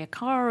 do I buy a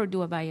car or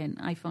do I buy an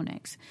iPhone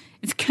X?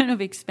 It's kind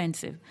of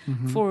expensive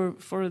for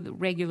the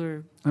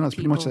regular I know, it's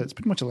people.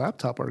 pretty much a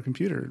laptop or a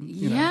computer.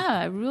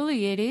 Yeah,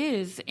 really it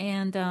is.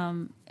 And,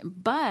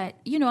 but,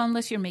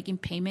 unless you're making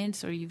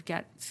payments or you've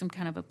got some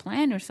kind of a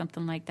plan or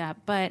something like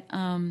that.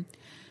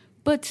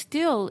 But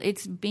still,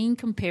 it's being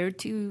compared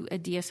to a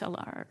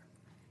DSLR,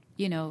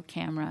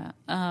 camera,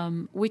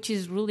 which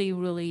is really,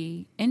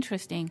 really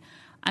interesting.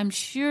 I'm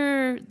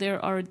sure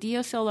there are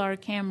DSLR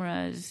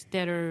cameras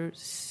that are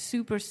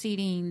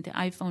superseding the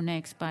iPhone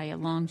X by a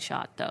long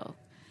shot, though,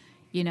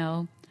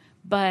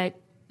 But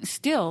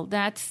still,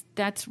 that's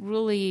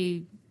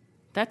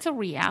a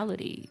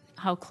reality,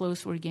 how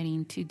close we're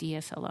getting to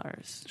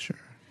DSLRs. Sure.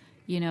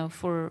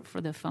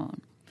 For the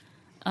phone.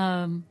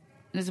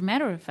 As a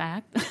matter of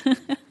fact,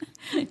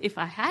 if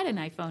I had an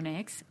iPhone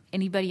X,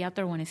 anybody out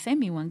there want to send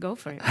me one, go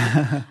for it.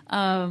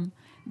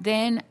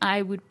 Then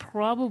I would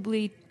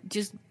probably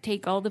just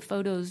take all the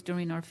photos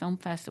during our film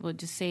festival.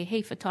 Just say,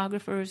 hey,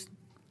 photographers,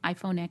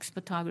 iPhone X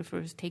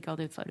photographers, take all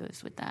the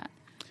photos with that.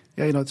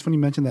 Yeah, it's funny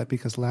you mention that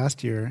because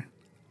last year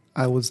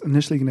I was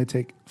initially going to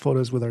take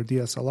photos with our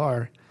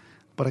DSLR,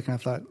 but I kind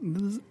of thought,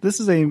 this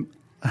is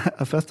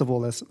a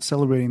festival that's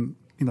celebrating,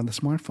 the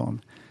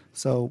smartphone.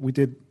 So we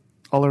did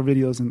all our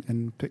videos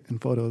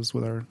and photos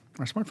with our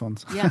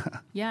smartphones.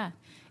 Yeah.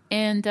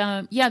 And,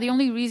 the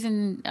only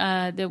reason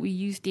that we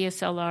use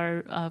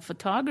DSLR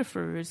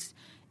photographers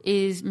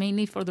is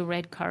mainly for the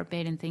red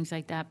carpet and things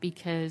like that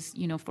because,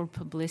 for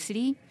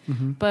publicity.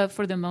 But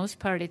for the most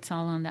part, it's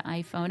all on the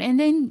iPhone. And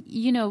then,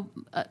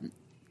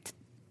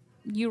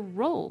 your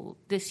role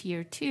this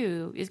year,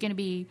 too, is going to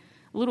be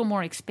a little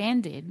more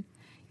expanded,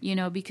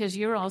 because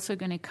you're also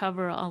going to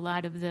cover a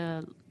lot of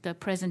the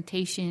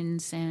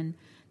presentations and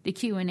the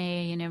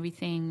Q&A and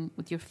everything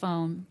with your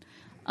phone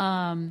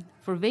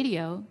for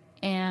video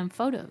and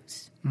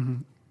photos.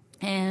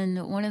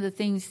 And one of the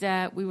things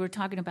that we were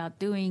talking about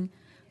doing,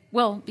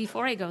 well,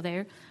 before I go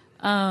there,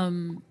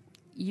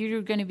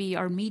 you're going to be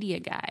our media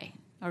guy,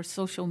 our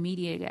social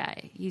media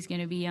guy. He's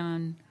going to be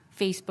on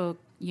Facebook,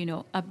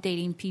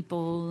 updating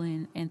people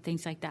and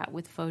things like that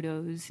with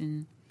photos,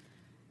 and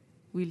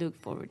we look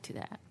forward to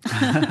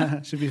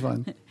that. Should be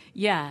fun.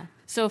 Yeah.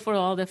 So for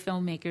all the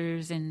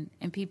filmmakers and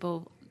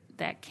people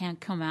that can't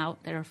come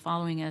out, that are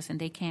following us, and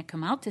they can't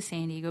come out to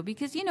San Diego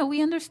because,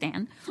 we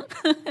understand,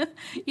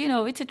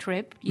 it's a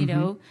trip,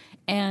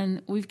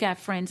 and we've got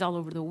friends all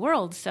over the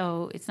world.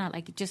 So it's not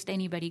like just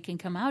anybody can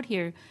come out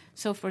here.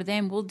 So for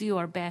them, we'll do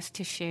our best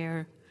to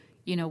share,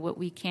 what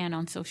we can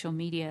on social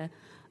media,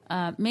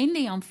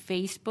 mainly on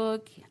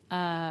Facebook,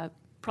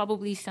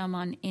 probably some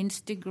on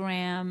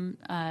Instagram,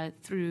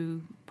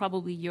 through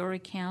probably your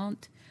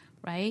account,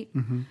 right?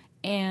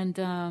 And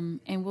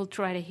we'll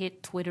try to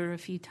hit Twitter a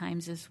few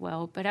times as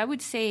well. But I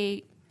would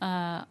say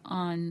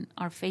on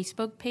our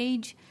Facebook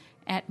page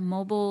at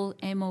Mobile,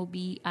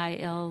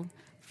 MOBIL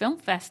Film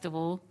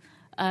Festival,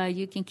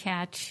 you can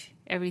catch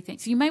everything.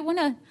 So you might want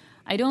to,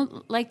 I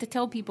don't like to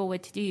tell people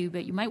what to do,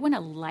 but you might want to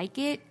like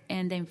it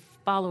and then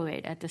follow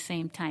it at the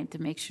same time to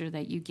make sure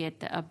that you get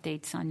the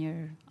updates on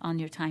your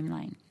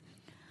timeline.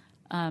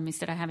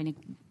 Instead of having to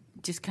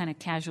just kind of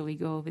casually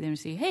go over there and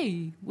say,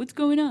 hey, what's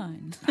going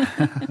on?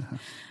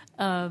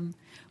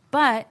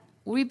 But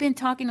we've been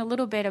talking a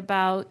little bit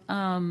about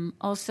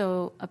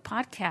also a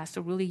podcast,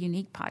 a really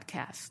unique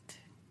podcast.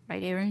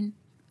 Right, Aaron?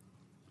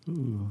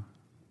 Ooh.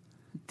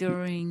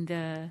 During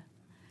the...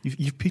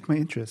 You've piqued my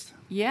interest.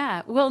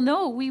 Yeah. Well,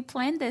 no, we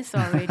planned this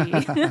already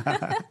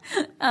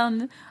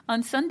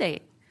on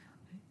Sunday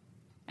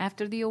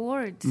after the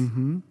awards.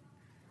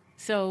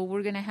 So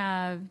we're going to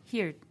have...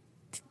 Here,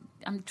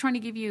 I'm trying to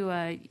give you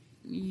a...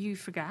 You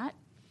forgot?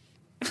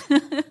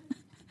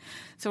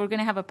 So we're going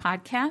to have a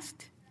podcast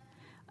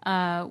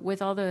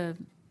with all the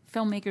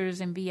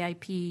filmmakers and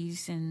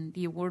VIPs and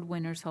the award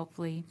winners,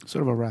 hopefully.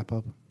 Sort of a wrap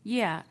up.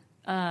 Yeah.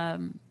 At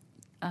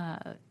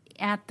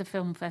the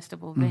film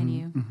festival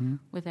venue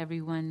with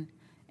everyone.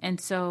 And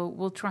so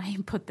we'll try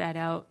and put that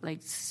out like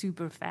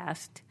super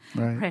fast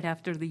right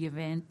after the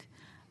event.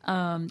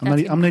 I'm not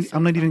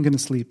even going to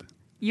sleep.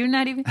 You're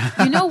not even,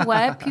 you know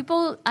what?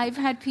 I've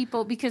had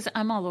people, because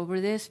I'm all over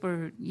this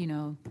for,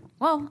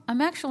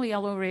 I'm actually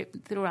all over it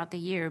throughout the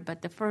year,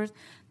 but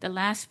the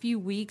last few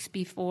weeks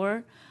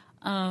before,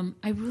 I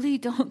really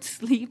don't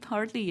sleep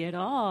hardly at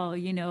all,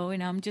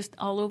 and I'm just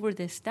all over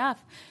this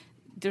stuff.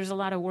 There's a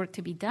lot of work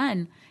to be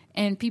done.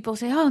 And people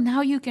say, oh,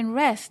 now you can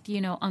rest,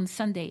 on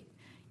Sunday,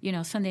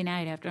 Sunday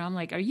night after. I'm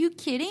like, are you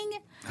kidding?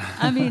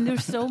 I mean,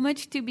 there's so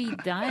much to be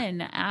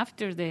done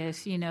after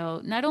this,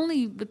 not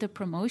only with the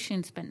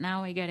promotions, but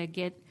now I got to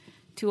get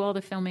to all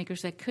the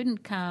filmmakers that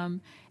couldn't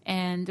come.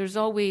 And there's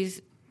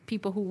always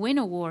people who win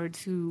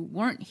awards who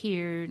weren't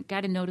here,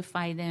 got to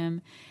notify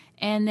them.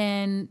 And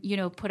then,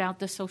 put out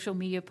the social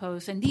media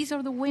posts. And these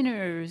are the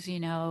winners,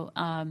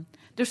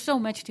 There's so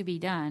much to be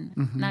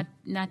done,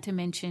 not to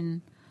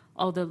mention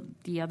all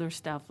the other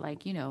stuff,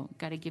 like,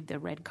 got to give the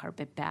red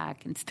carpet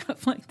back and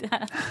stuff like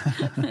that.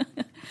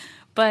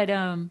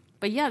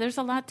 But yeah, there's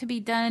a lot to be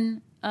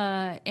done,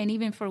 and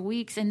even for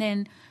weeks. And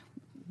then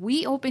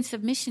we open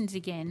submissions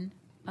again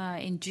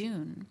in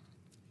June,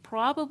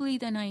 probably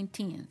the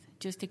 19th,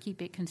 just to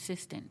keep it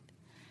consistent.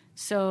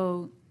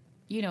 So,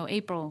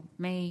 April,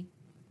 May,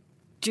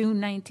 June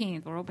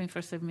 19th, we're open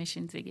for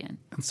submissions again.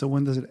 And so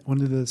when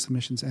do the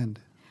submissions end?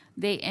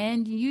 They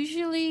end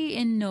usually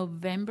in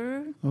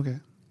November. Okay.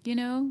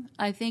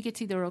 I think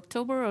it's either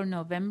October or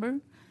November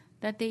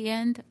that they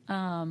end.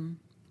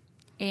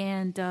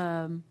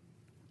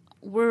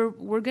 We're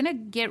going to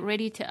get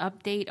ready to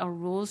update our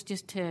rules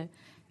just to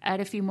add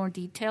a few more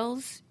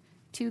details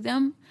to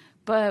them.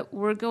 But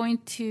we're going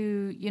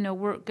to,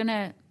 we're going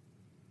to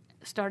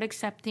start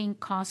accepting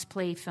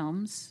cosplay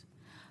films,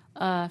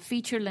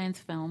 feature-length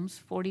films,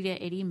 40 to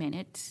 80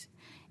 minutes.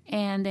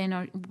 And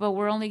then, but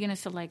we're only going to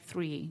select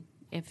 3,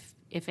 if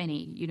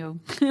any,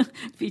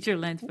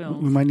 feature-length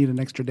films. We might need an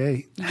extra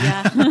day.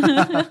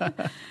 Yeah.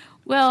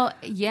 Well,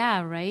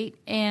 yeah, right.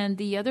 And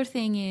the other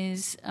thing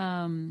is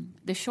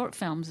the short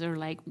films are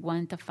like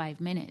 1 to 5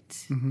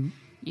 minutes, and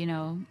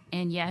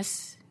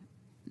yes,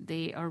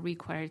 they are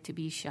required to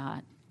be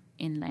shot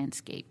in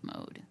landscape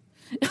mode.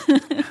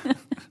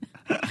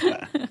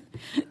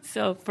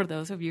 So for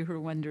those of you who are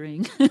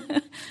wondering,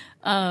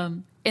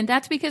 and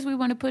that's because we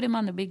want to put them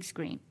on the big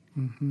screen,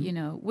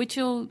 which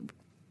will,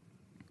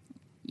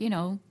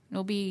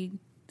 it'll be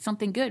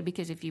something good,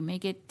 because if you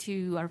make it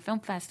to our film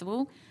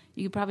festival,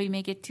 you could probably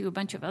make it to a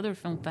bunch of other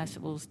film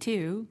festivals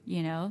too,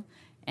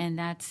 and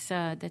that's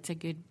a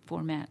good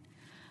format.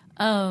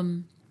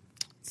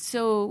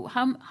 So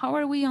how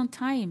are we on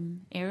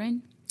time,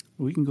 Aaron?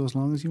 We can go as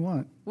long as you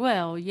want.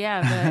 Well,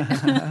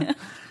 yeah, but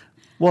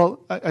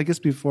well, I guess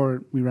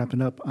before we wrap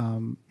it up,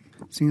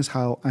 seeing as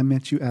how I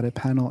met you at a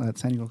panel at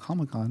San Diego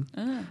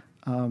Comic-Con,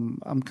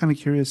 I'm kind of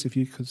curious if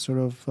you could sort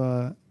of,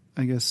 tell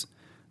us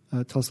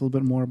a little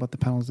bit more about the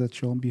panels that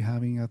you'll be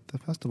having at the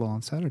festival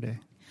on Saturday.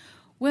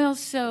 Well,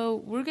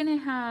 so we're going to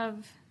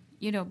have,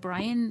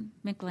 Brian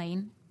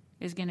McLean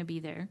is going to be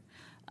there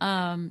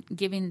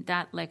giving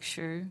that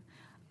lecture.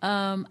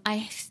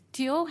 I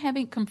still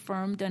haven't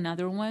confirmed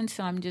another one,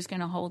 so I'm just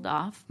going to hold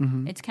off.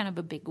 It's kind of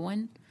a big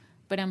one,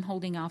 but I'm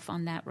holding off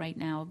on that right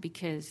now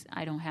because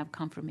I don't have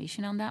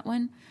confirmation on that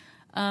one.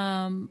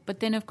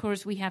 But then, of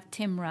course, we have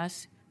Tim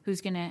Russ, who's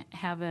going to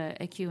have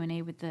a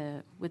Q&A with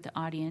the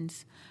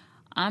audience.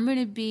 I'm going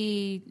to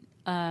be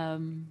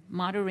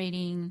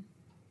moderating,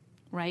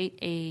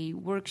 a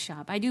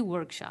workshop. I do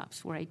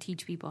workshops where I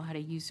teach people how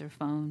to use their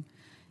phone,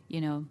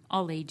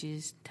 all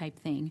ages type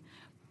thing.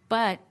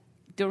 But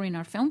during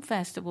our film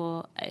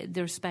festival,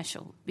 they're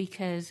special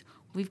because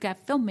we've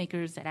got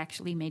filmmakers that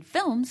actually made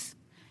films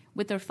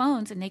with their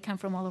phones, and they come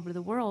from all over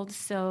the world.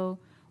 So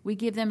we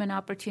give them an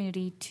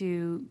opportunity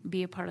to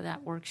be a part of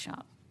that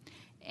workshop.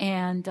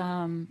 And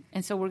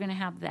so we're going to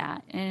have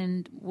that,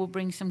 and we'll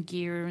bring some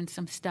gear and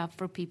some stuff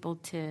for people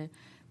to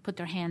put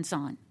their hands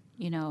on,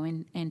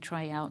 and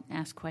try out,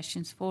 ask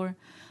questions for.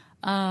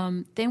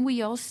 Then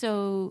we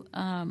also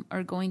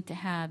are going to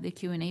have the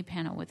Q&A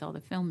panel with all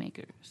the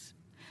filmmakers.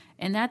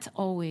 And that's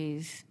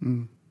always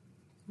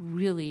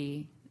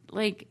really,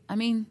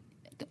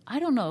 I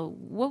don't know.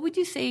 What would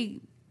you say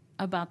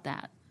about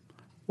that?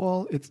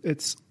 Well,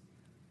 it's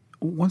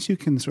once you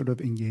can sort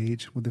of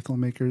engage with the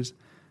filmmakers,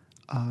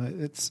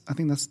 I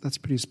think that's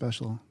pretty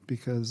special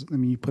because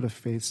you put a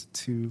face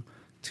to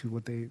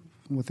what they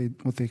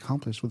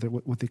accomplished,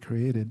 what they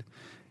created,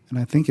 and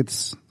I think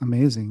it's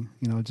amazing,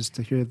 just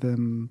to hear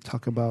them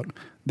talk about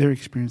their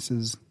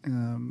experiences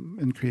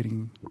in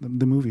creating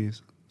the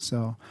movies.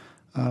 So,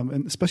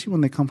 and especially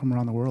when they come from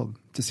around the world,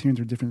 just hearing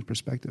their different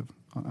perspective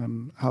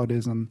on how it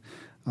is on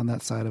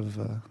that side of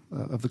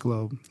the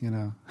globe,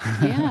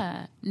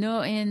 Yeah,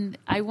 no, and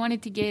I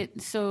wanted to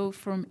get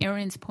from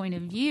Aaron's point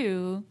of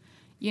view.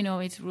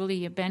 It's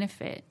really a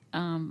benefit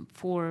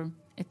for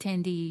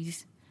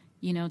attendees,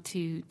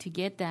 to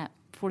get that.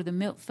 For the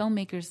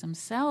filmmakers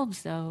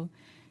themselves, though,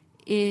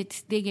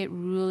 they get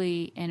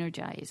really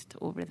energized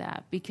over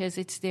that because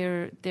it's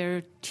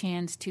their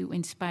chance to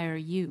inspire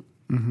you,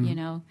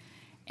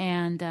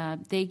 and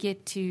they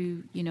get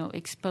to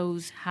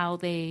expose how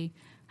they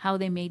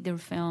made their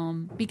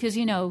film, because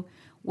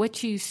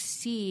what you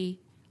see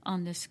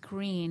on the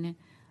screen.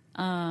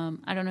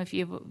 I don't know if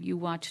you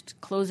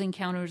watched Close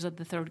Encounters of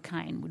the Third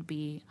Kind. Would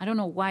be, I don't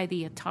know why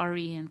the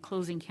Atari and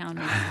Close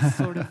Encounters is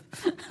sort of,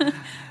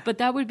 but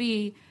that would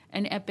be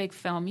an epic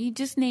film. You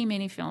just name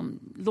any film.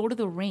 Lord of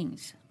the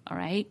Rings. All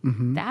right,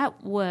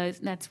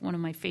 that's one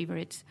of my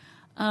favorites.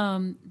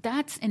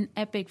 That's an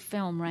epic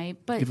film, right?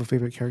 But you have a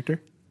favorite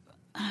character?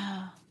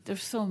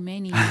 There's so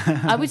many.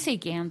 I would say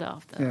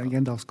Gandalf, though. Yeah,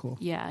 Gandalf's cool.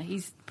 Yeah,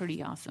 he's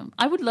pretty awesome.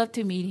 I would love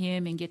to meet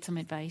him and get some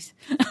advice.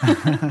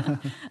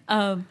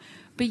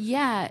 But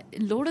yeah,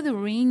 Lord of the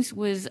Rings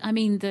was,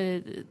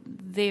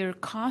 their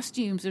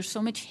costumes, there's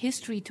so much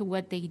history to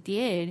what they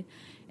did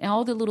and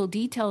all the little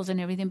details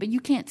and everything, but you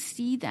can't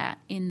see that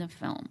in the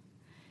film,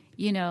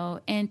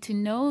 and to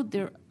know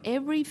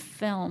every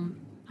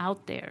film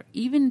out there,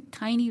 even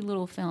tiny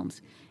little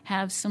films,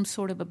 have some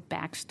sort of a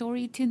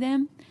backstory to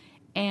them,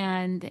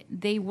 and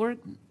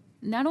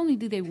not only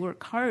do they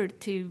work hard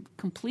to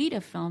complete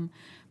a film,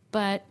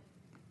 but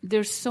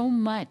there's so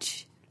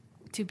much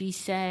to be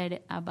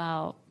said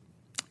about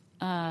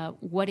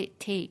what it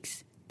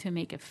takes to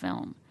make a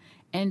film.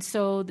 And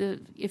so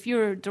if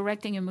you're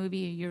directing a movie,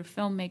 you're a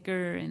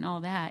filmmaker and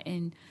all that,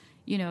 and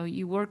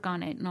you work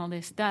on it and all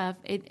this stuff,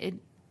 it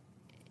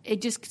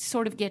just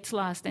sort of gets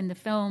lost. And the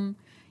film,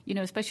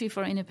 especially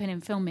for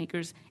independent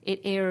filmmakers, it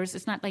airs.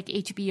 It's not like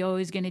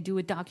HBO is going to do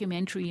a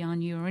documentary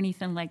on you or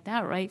anything like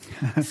that, right?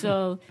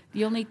 So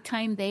the only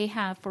time they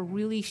have for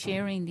really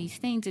sharing these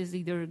things is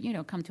either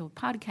come to a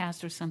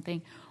podcast or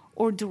something,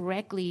 or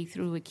directly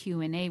through a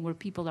Q&A where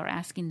people are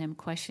asking them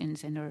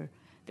questions and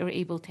they're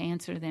able to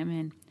answer them.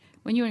 And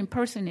when you're in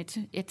person,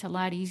 it's a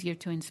lot easier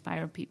to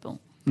inspire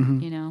people,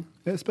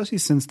 Especially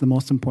since the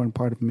most important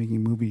part of making a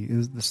movie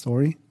is the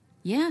story.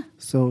 Yeah.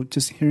 So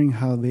just hearing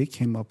how they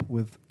came up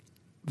with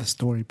the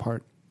story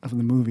part of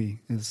the movie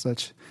is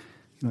such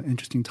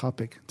interesting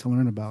topic to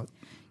learn about.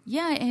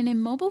 Yeah, and in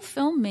mobile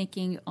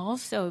filmmaking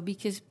also,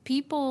 because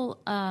people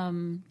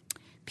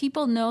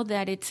know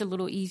that it's a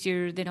little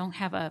easier. They don't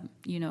have a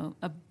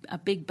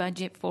big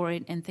budget for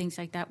it and things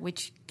like that,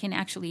 which can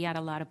actually add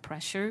a lot of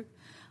pressure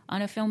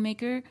on a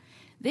filmmaker.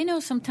 They know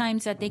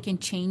sometimes that they can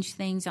change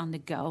things on the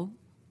go,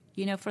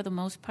 for the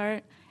most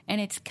part.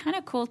 And it's kind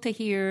of cool to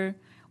hear,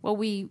 well,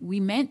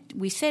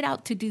 we set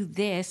out to do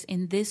this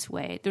in this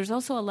way. There's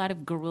also a lot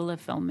of guerrilla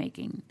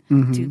filmmaking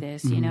to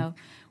this,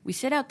 We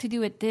set out to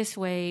do it this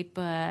way,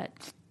 but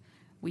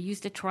we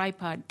used a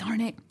tripod. Darn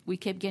it, we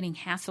kept getting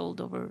hassled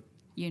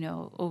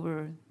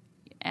over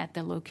at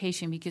the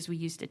location because we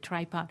used a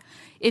tripod.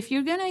 If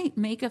you're going to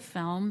make a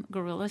film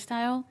guerrilla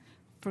style,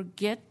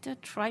 forget the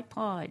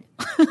tripod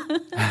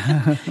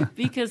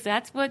because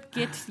that's what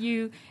gets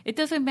you. It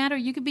doesn't matter.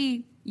 You could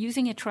be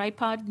using a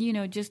tripod,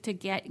 just to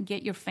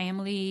get your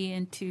family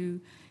and to,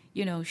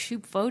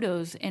 shoot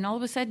photos. And all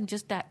of a sudden,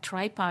 just that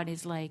tripod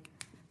is like,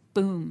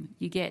 boom,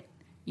 you get,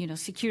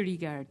 security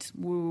guards.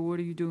 What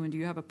are you doing? Do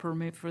you have a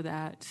permit for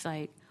that? It's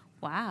like,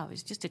 wow,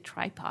 it's just a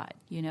tripod,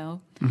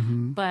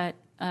 But,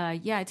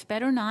 it's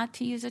better not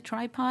to use a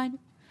tripod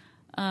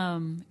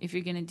if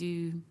you're going to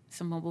do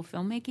some mobile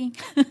filmmaking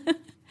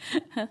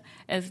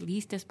as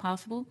least as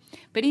possible.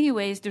 But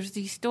anyways, there's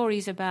these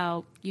stories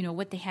about,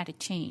 what they had to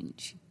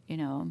change,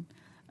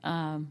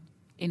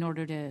 in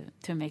order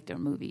to make their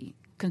movie,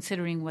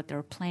 considering what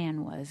their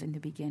plan was in the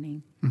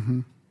beginning.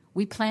 Mm-hmm.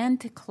 We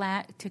planned to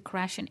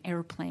crash an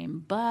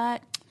airplane,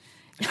 but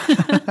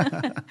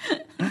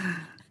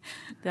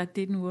that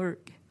didn't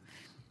work.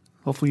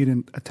 Hopefully you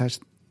didn't attach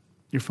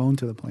your phone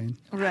to the plane.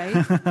 Right.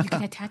 You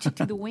can attach it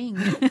to the wing.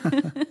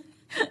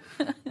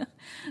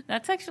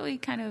 That's actually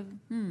kind of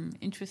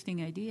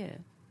interesting idea.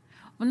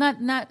 Well,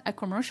 not a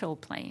commercial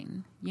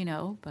plane,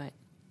 but...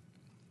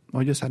 Well,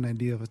 I just had an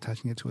idea of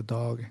attaching it to a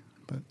dog,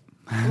 but...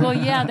 Well,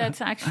 yeah,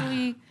 that's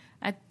actually...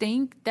 I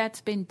think that's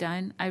been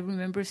done. I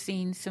remember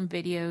seeing some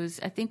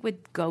videos, I think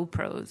with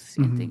GoPros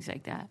and things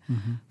like that.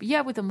 Mm-hmm. But yeah,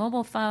 with a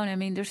mobile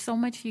phone, there's so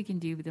much you can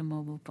do with a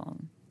mobile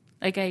phone.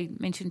 Like I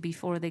mentioned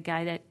before, the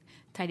guy that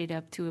tied it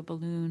up to a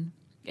balloon,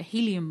 a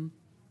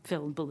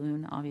helium-filled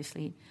balloon,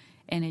 obviously,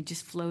 and it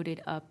just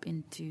floated up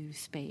into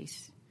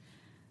space.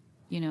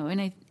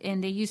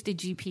 And they used the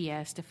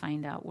GPS to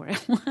find out where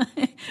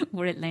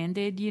it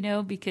landed,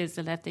 because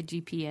they left the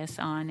GPS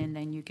on, and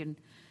then you can...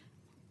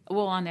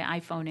 Well, on the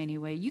iPhone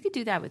anyway. You could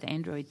do that with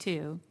Android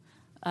too.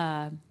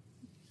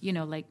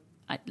 Like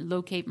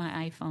locate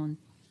my iPhone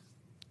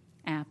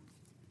app,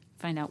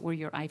 find out where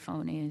your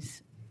iPhone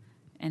is,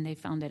 and they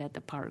found it at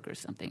the park or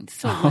something.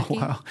 So lucky.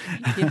 Wow.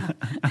 Yeah.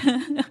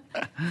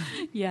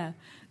 Yeah.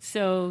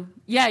 So,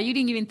 yeah, you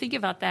didn't even think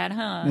about that,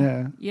 huh?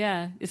 Yeah.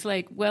 Yeah. It's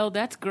like, well,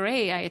 that's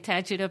great. I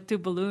attach it up to a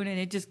balloon and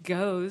it just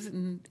goes,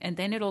 and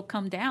then it'll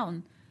come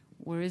down.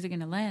 Where is it going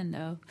to land,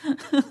 though?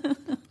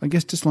 I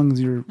guess just as long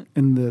as you're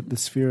in the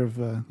sphere of,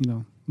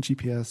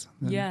 GPS,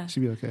 then Yeah. it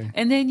should be okay.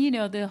 And then,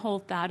 the whole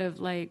thought of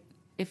like,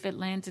 if it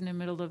lands in the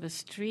middle of a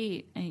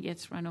street and it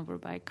gets run over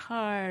by a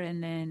car,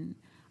 and then,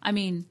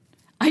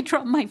 I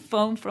dropped my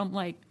phone from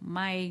like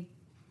my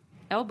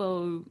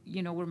elbow,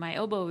 where my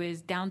elbow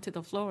is, down to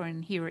the floor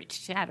and hear it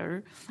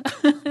shatter.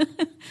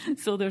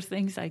 So there's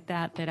things like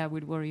that I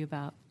would worry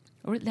about.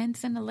 Or it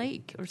lands in a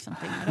lake or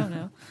something. I don't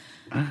know.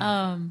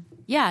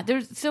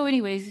 So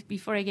anyways,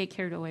 before I get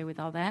carried away with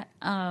all that.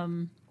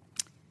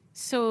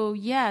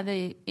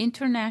 The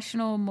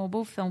International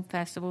Mobile Film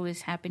Festival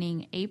is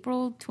happening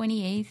April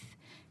 28th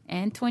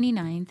and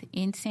 29th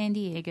in San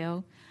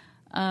Diego.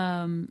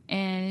 And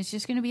it's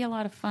just going to be a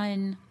lot of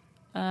fun.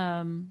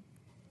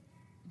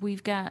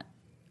 We've got,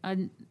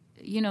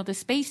 the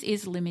space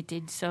is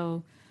limited,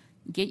 so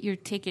get your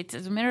tickets.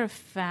 As a matter of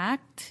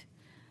fact,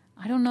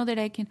 I don't know that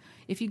I can.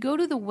 If you go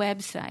to the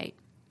website,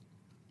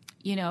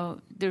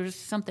 there's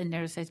something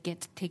there that says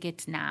get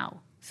tickets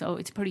now. So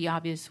it's pretty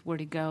obvious where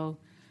to go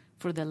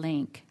for the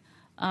link.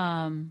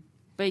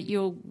 But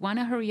you'll want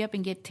to hurry up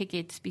and get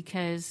tickets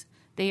because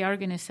they are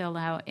going to sell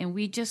out. And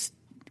we just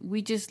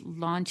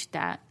launched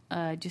that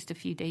just a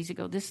few days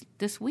ago.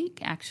 This week,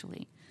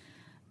 actually.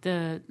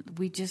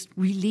 We just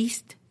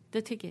released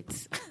the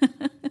tickets.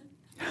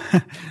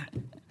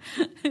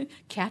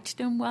 Catch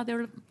them while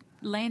they're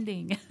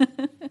landing.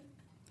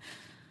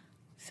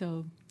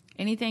 So,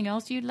 anything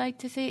else you'd like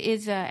to say?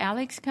 Is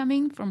Alex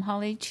coming from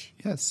Hall H?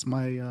 Yes,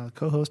 my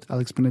co-host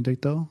Alex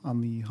Benedicto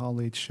on the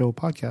Hall H Show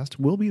podcast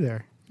will be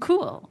there.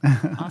 Cool.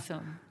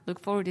 Awesome.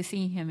 Look forward to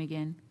seeing him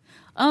again.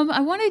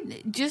 I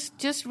wanted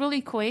just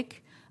really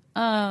quick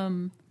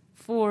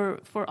for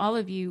all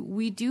of you,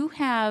 we do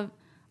have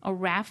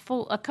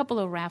a couple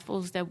of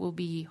raffles that we'll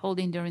be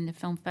holding during the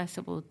film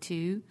festival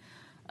too.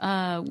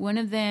 One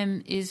of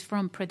them is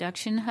from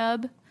Production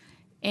Hub,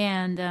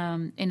 and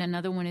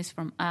another one is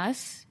from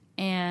us.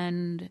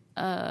 And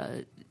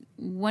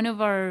one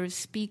of our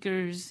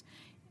speakers,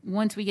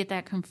 once we get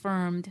that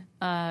confirmed,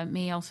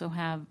 may also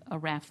have a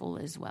raffle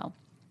as well.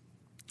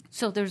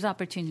 So there's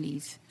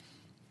opportunities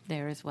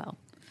there as well.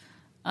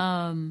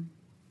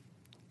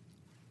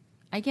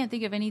 I can't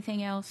think of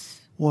anything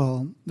else.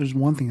 Well, there's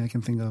one thing I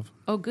can think of.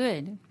 Oh,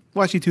 good.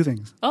 Well, actually, two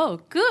things. Oh,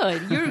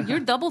 good. You're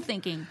double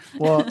thinking.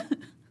 Well,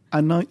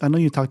 I know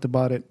you talked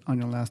about it on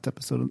your last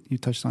episode. You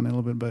touched on it a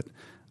little bit, but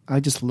I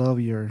just love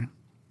your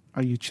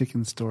 "Are You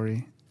Chicken"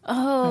 story.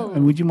 Oh,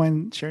 and would you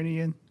mind sharing it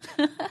again?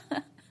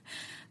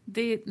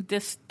 The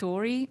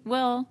story.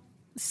 Well,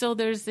 so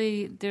there's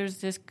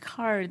this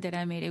card that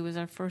I made. It was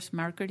our first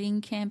marketing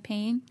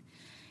campaign,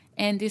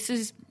 and this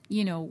is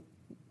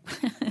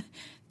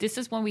this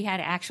is when we had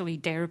to actually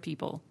dare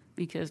people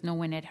because no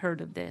one had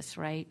heard of this,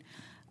 right?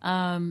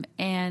 And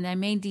I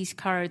made these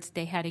cards.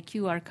 They had a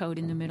QR code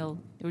in the middle.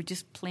 They were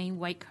just plain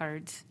white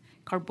cards,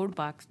 cardboard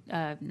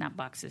not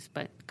boxes,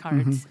 but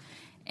cards.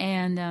 Mm-hmm.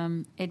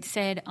 And it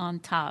said on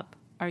top,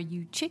 "Are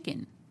you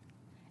chicken?"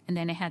 And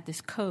then it had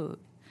this code.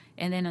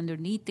 And then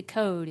underneath the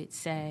code, it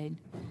said,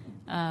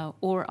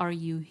 "Or are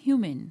you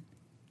human?"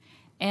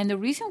 And the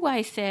reason why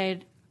I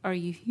said, "Are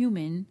you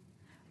human?"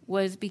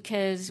 was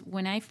because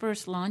when I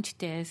first launched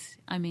this,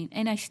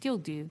 and I still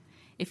do,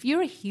 if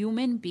you're a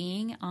human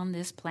being on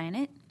this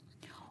planet,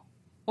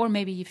 or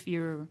maybe if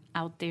you're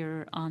out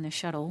there on a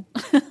shuttle,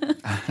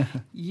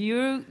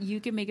 you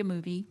can make a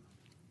movie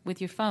with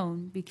your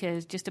phone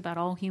because just about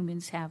all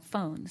humans have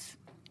phones,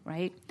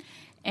 right?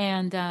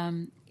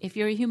 And if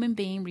you're a human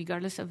being,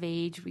 regardless of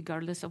age,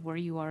 regardless of where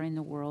you are in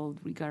the world,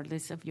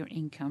 regardless of your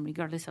income,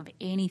 regardless of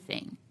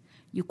anything,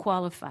 you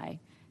qualify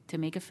to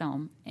make a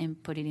film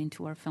and put it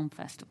into our film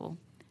festival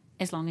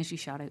as long as you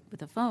shot it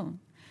with a phone.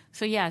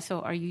 So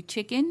are you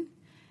chicken?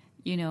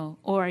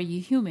 Or are you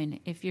human?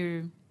 If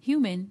you're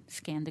human,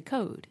 scan the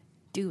code.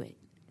 Do it,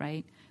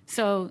 right?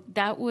 So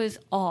that was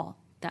all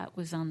that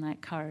was on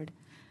that card.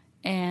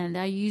 And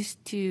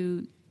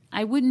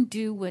I wouldn't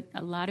do what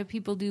a lot of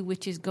people do,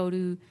 which is go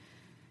to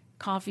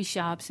coffee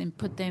shops and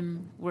put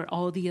them where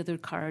all the other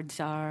cards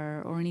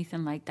are or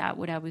anything like that.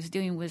 What I was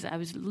doing was I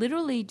was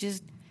literally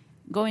just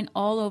going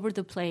all over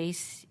the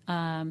place,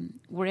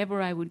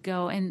 wherever I would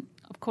go. And,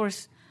 of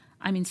course,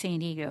 I'm in San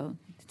Diego.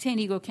 San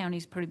Diego County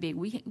is pretty big.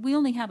 We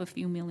only have a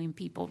few million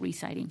people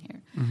residing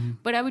here. Mm-hmm.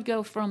 But I would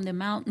go from the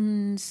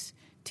mountains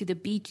to the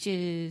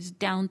beaches,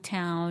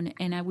 downtown,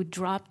 and I would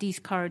drop these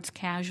cards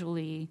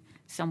casually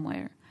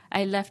somewhere.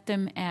 I left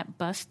them at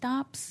bus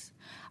stops.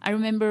 I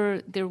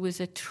remember there was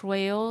a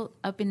trail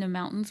up in the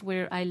mountains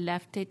where I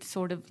left it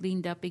sort of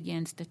leaned up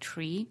against a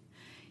tree.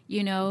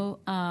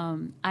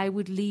 I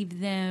would leave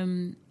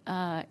them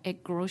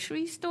at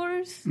grocery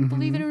stores, mm-hmm.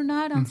 believe it or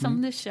not, on mm-hmm. some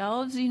of the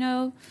shelves,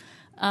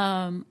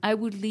 I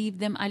would leave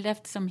them. I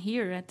left some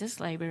here at this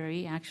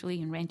library,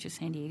 actually, in Rancho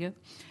San Diego.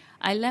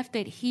 I left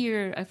it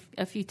here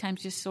a few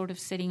times, just sort of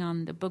sitting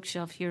on the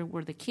bookshelf here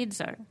where the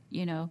kids are,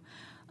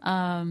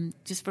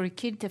 just for a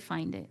kid to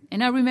find it.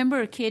 And I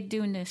remember a kid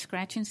doing the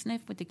scratch and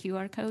sniff with the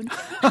QR code.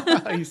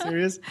 Are you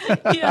serious?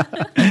 Yeah.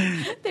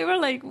 They were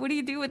like, what do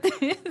you do with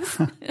this?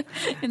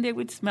 And they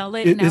would smell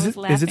it, and I was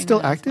laughing. Is it still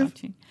when I was active?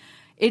 watching.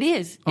 It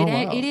is. Oh,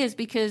 wow. It is,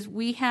 because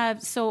we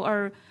have,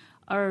 so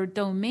our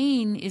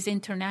domain is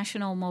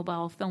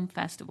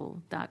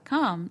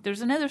internationalmobilefilmfestival.com.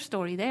 There's another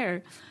story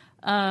there.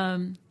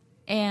 And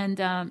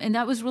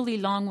that was really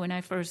long when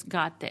I first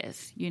got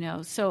this,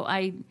 So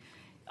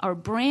our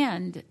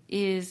brand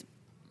is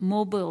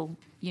Mobile,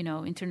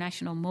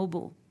 International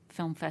Mobile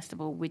Film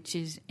Festival, which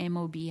is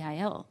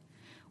MOBIL,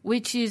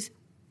 which is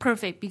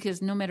perfect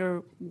because no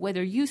matter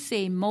whether you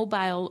say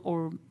mobile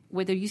or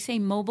whether you say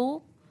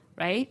mobile,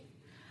 right,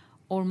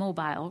 or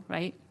mobile,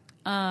 right,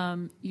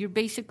 you're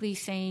basically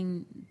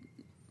saying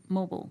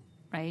mobile,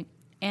 right?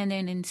 And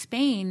then in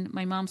Spain,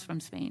 my mom's from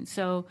Spain,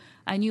 so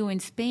I knew in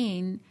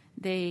Spain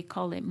they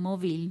call it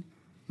móvil,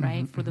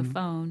 right, for the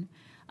phone.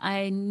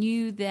 I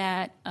knew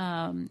that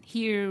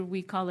here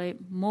we call it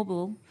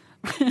mobile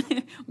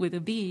with a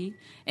B,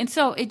 and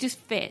so it just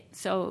fit.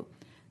 So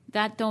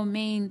that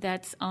domain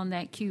that's on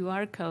that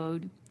QR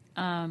code,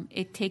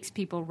 it takes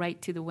people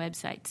right to the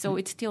website. So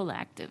it's still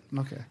active.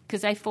 Okay.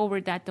 Because I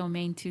forward that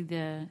domain to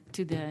the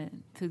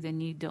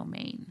new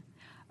domain.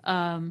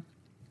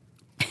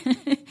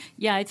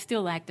 Yeah, it's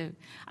still active.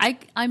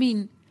 I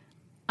mean,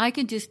 I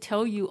can just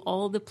tell you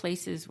all the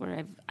places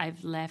where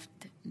I've left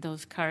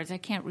those cards. I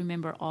can't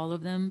remember all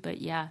of them, but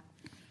yeah.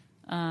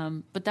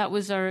 But it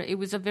was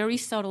a very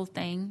subtle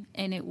thing,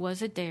 and it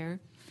was a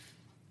dare.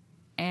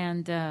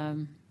 And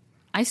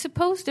I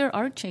suppose there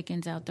are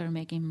chickens out there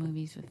making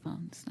movies with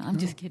phones. No, I'm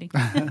just kidding.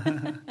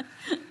 I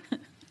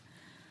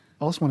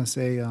also want to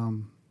say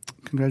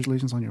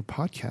congratulations on your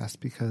podcast,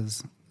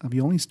 because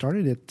you only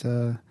started it.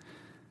 When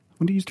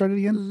did you start it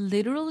again?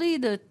 Literally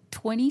the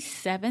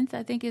 27th,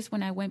 I think, is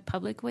when I went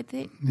public with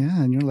it.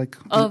 Yeah, and you're like...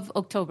 Of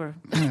October.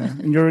 Yeah,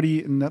 and you're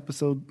already in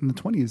episode in the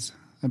 20s,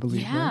 I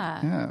believe.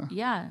 Yeah. Right?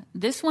 Yeah.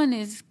 This one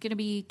is going to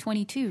be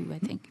 22, I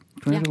think.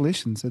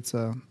 Congratulations. Yeah. It's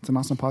an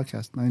awesome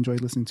podcast, and I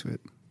enjoyed listening to it.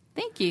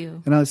 Thank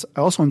you. And I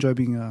also enjoy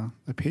being a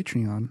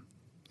patron on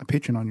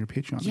your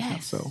Patreon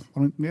account. So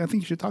I think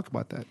you should talk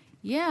about that.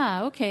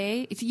 Yeah,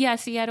 okay.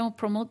 See, I don't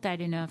promote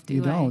that enough, do I?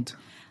 You don't.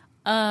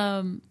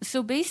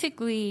 So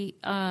basically,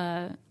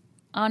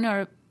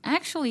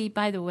 actually,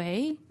 by the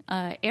way,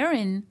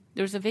 Aaron,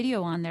 there's a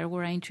video on there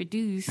where I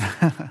introduce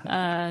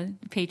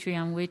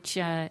Patreon, which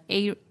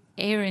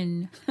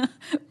Aaron,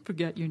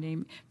 forgot your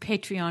name,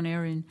 Patreon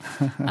Aaron,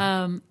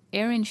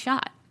 Aaron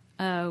shot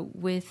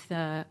with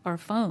our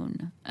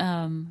phone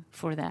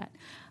for that.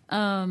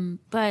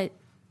 But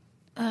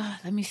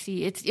let me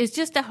see. It's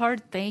just a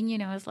hard thing,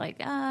 It's like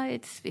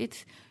it's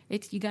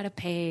you got to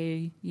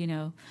pay,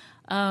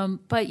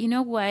 But you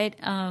know what?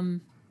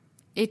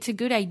 It's a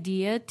good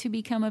idea to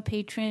become a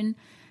patron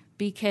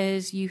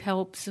because you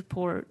help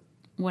support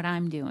what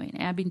I'm doing.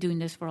 And I've been doing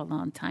this for a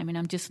long time, and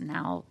I'm just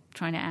now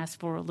trying to ask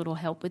for a little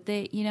help with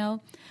it,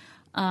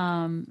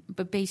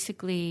 But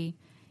basically,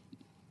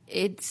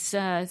 it's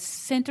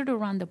centered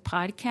around the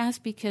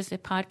podcast because the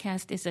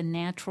podcast is a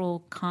natural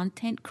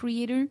content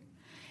creator,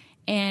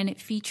 and it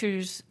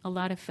features a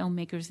lot of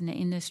filmmakers in the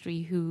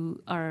industry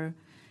who are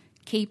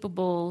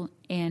capable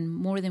and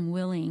more than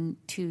willing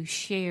to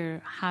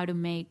share how to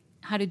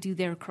do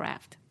their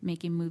craft,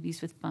 making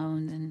movies with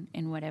phones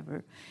and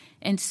whatever.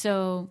 And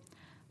so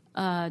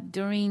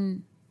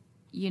during,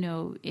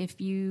 if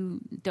you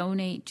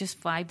donate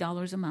just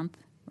 $5 a month,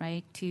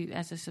 right,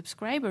 as a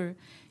subscriber,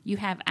 you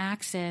have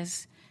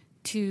access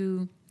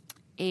to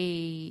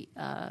a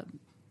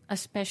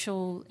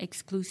special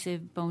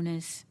exclusive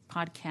bonus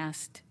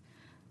podcast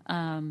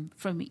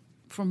from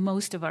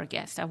most of our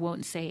guests. I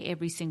won't say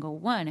every single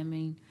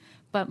one.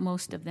 But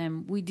most of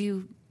them, we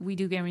do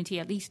guarantee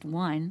at least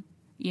one,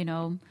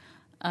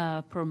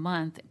 per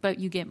month. But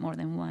you get more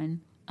than one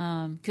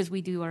because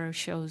we do our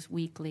shows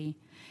weekly,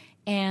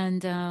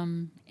 and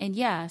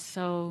yeah.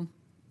 So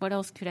what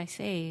else could I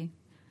say?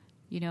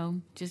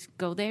 Just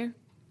go there.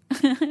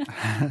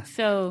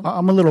 So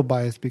I'm a little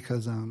biased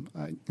because I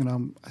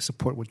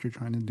support what you're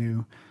trying to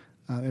do.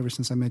 Ever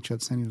since I met you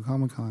at San Diego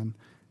Comic-Con,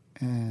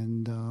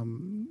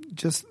 and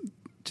just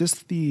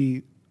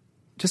the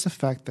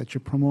fact that you're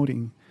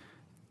promoting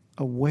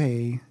a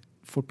way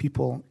for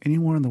people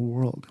anywhere in the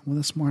world with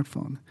a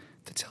smartphone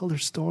to tell their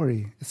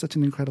story is such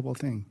an incredible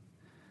thing.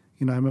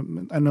 I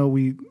know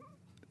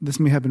this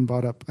may have been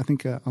brought up, I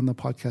think, on the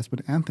podcast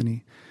with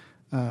Anthony,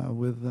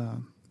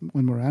 when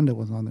Miranda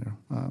was on there.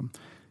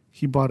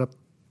 He brought up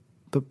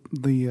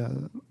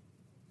the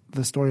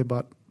story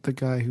about the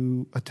guy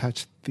who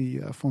attached the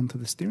phone to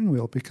the steering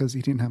wheel because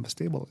he didn't have a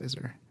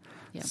stabilizer.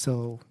 Yeah.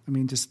 So,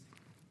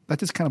 that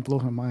just kind of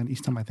blows my mind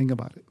each time I think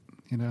about it,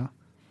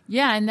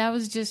 Yeah, and that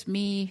was just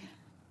me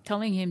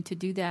telling him to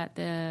do that.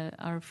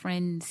 Our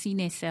friend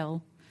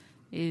Cinecell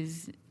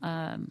is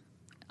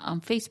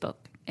on Facebook.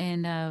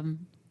 And,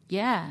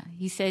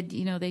 he said,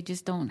 they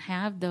just don't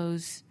have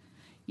those,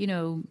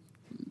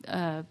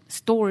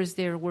 stores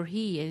there where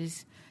he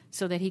is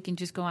so that he can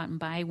just go out and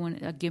buy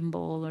a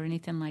gimbal or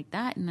anything like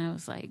that. And I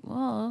was like,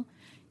 well,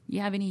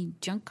 you have any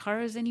junk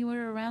cars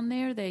anywhere around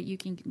there that you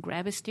can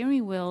grab a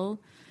steering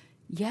wheel,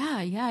 Yeah,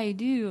 I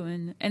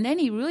do. And then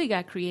he really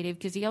got creative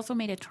because he also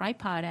made a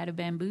tripod out of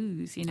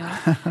bamboos,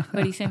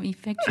 but he sent me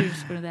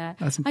pictures for that.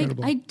 That's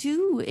incredible. I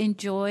do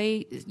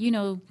enjoy,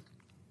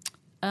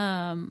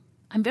 I'm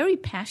very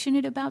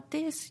passionate about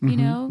this,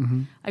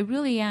 I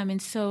really am.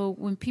 And so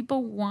when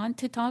people want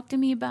to talk to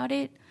me about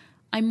it,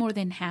 I'm more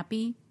than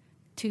happy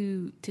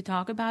to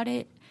talk about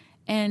it.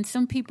 And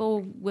some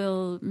people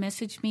will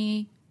message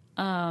me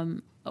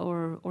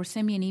or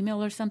send me an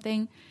email or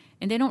something,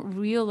 and they don't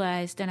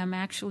realize that I'm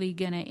actually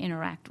going to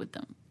interact with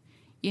them.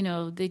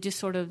 They just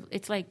sort of,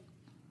 it's like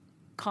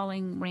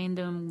calling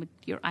random with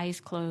your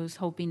eyes closed,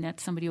 hoping that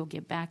somebody will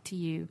get back to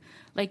you.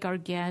 Like our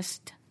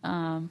guest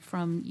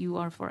from You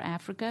Are for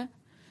Africa,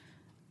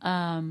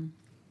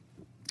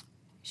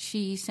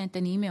 she sent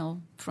an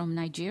email from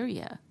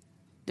Nigeria.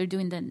 They're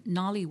doing the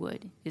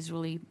Nollywood is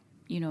really,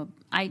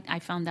 I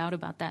found out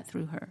about that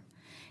through her.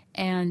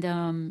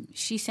 And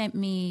she sent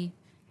me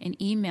an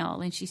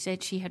email, and she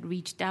said she had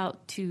reached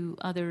out to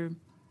other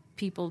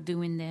people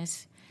doing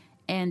this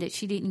and that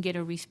she didn't get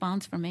a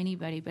response from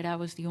anybody, but I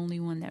was the only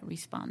one that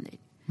responded.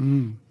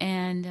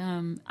 And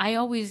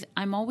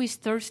I'm always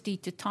thirsty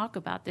to talk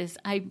about this.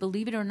 I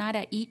believe it or not,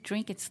 I eat,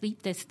 drink, and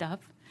sleep this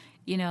stuff,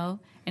 and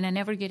I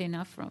never get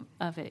enough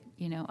of it.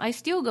 I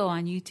still go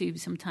on YouTube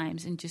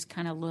sometimes and just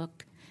kind of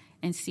look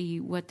and see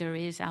what there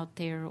is out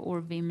there,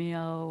 or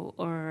Vimeo,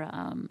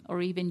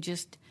 or even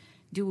just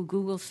do a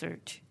Google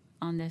search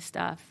on this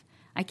stuff.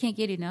 I can't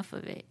get enough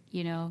of it,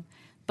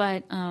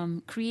 But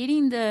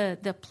creating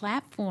the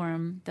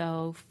platform,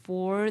 though,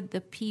 for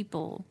the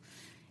people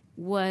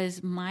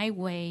was my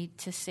way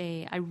to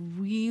say, I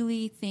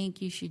really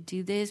think you should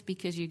do this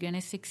because you're going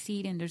to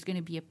succeed and there's going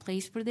to be a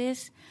place for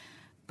this.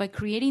 But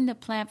creating the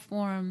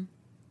platform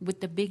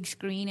with the big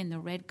screen and the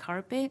red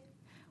carpet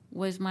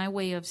was my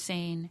way of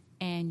saying,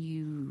 and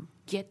you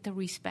get the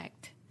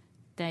respect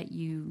that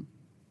you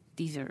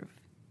deserve,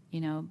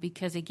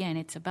 because, again,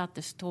 it's about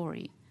the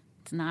story.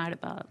 It's not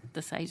about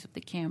the size of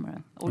the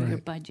camera or your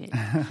budget.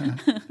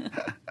 I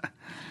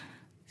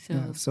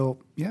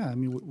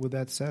mean, with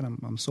that said,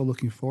 I'm so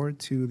looking forward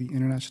to the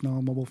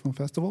International Mobile Film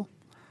Festival.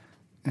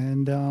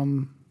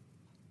 And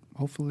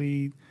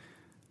hopefully,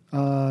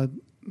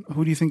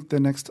 who do you think the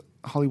next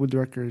Hollywood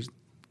director is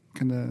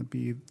going to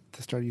be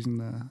to start using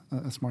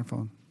a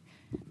smartphone?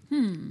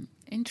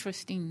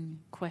 Interesting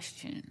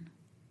question.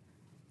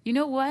 You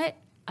know what?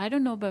 I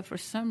don't know, but for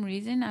some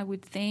reason, I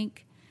would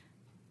think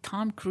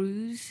Tom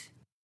Cruise.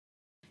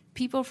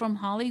 People from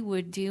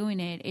Hollywood doing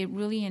it, it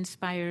really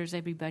inspires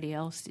everybody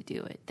else to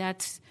do it.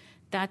 That's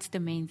the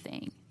main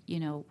thing,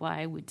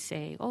 why I would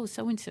say, oh,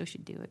 so-and-so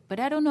should do it.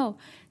 But I don't know.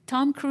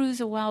 Tom Cruise,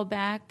 a while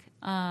back,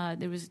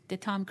 there was the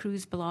Tom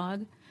Cruise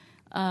blog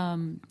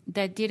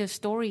that did a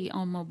story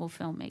on mobile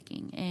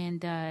filmmaking.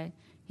 And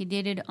he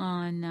did it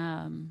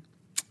on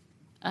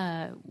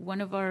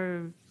one of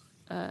our,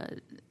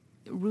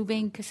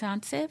 Ruben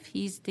Kazantsev.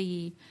 He's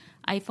the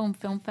iPhone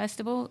Film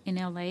Festival in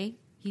L.A.,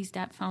 He's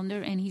that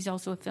founder, and he's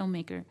also a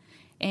filmmaker.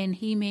 And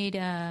he made,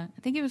 I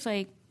think it was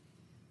like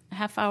a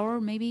half hour,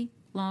 maybe,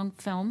 long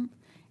film.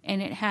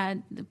 And it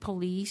had the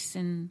police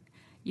and,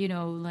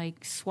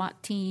 like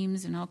SWAT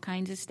teams and all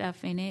kinds of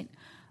stuff in it.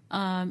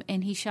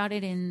 And he shot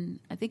it in,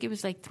 I think it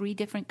was like 3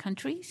 different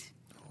countries.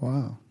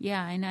 Wow.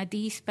 Yeah, and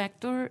Adi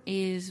Spector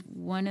is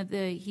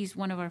he's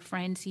one of our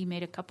friends. He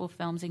made a couple of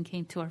films and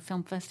came to our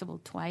film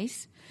festival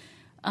twice.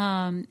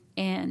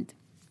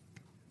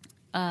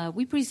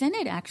 We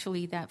presented,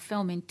 actually, that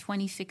film in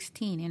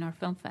 2016 in our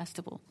film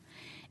festival.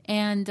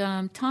 And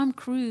Tom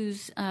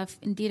Cruise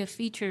did a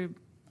featured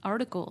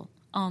article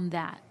on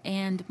that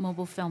and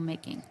mobile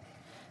filmmaking.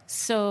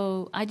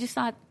 So I just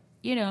thought,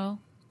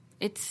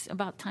 it's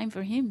about time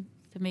for him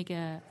to make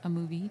a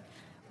movie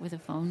with a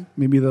phone.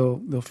 Maybe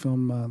they'll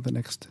film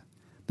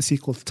the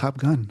sequel to Top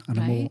Gun on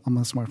a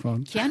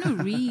smartphone.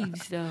 Keanu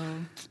Reeves,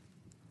 though,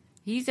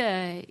 he's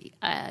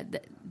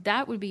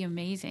that would be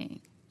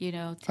amazing.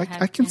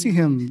 I can see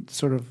him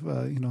sort of,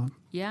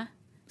 Yeah.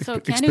 So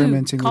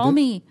experimenting Keanu, call with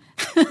me.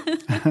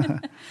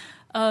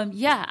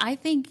 I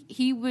think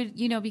he would,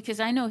 because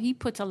I know he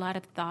puts a lot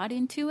of thought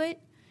into it.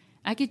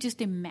 I could just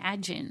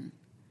imagine,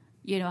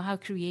 how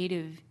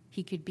creative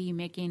he could be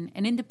making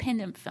an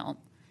independent film,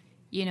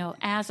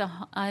 as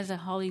a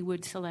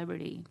Hollywood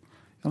celebrity.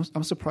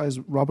 I'm surprised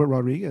Robert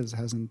Rodriguez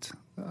hasn't,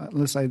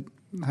 unless I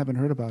haven't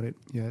heard about it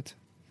yet.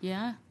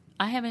 Yeah,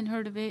 I haven't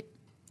heard of it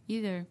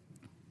either.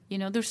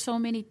 There's so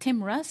many.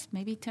 Tim Russ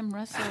will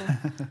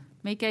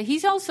make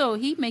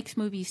he makes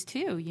movies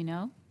too,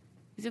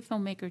 He's a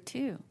filmmaker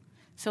too.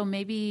 So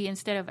maybe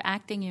instead of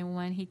acting in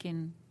one, he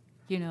can,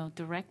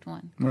 direct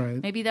one.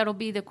 Right. Maybe that'll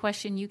be the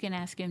question you can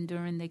ask him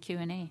during the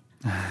Q&A.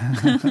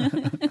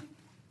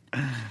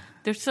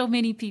 There's so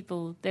many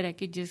people that I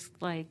could just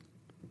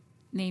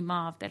name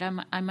off that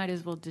I might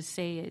as well just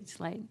say it's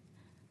like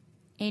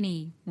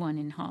anyone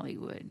in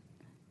Hollywood.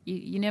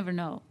 You never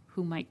know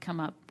who might come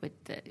up with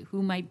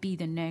who might be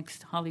the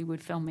next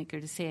Hollywood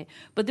filmmaker to say it.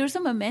 But there's a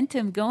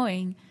momentum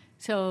going.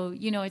 So,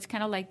 it's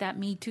kind of like that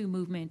Me Too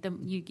movement.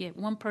 You get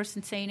one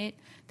person saying it,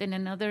 then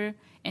another,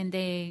 and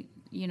they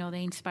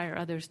they inspire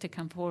others to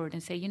come forward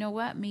and say, you know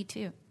what, me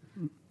too.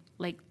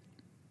 Like,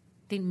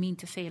 didn't mean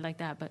to say it like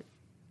that, but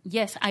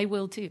yes, I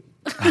will too.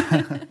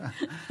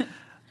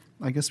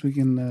 I guess we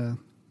can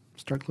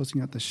start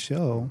closing out the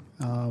show.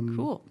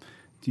 Cool.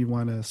 Do you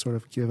want to sort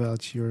of give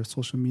out your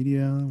social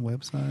media,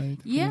 website?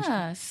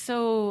 Yeah.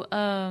 So,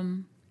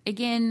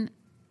 again,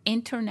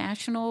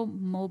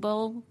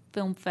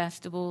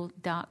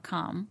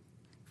 internationalmobilefilmfestival.com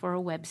for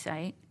our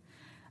website.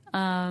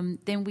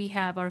 Then we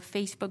have our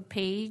Facebook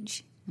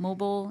page,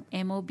 Mobile,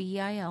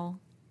 M-O-B-I-L,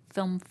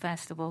 Film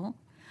Festival.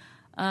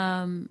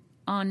 On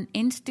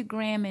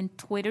Instagram and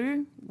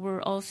Twitter,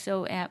 we're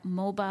also at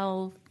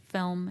Mobile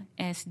Film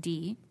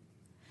SD.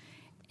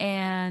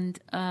 And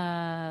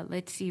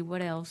let's see,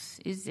 what else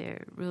is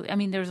there? Really, I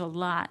mean, there's a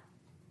lot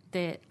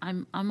that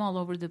I'm all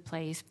over the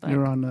place. But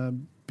you're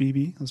on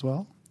BB as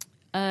well?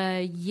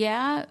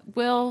 Yeah.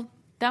 Well,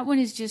 that one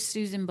is just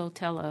Susan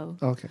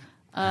Botello. Okay.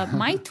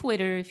 My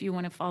Twitter, if you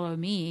want to follow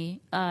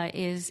me,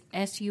 is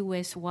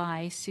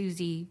SUSY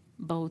Susie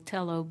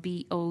Botello,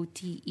 Botello.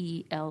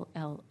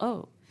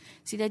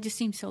 See, that just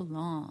seems so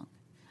long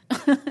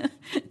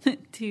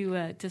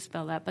to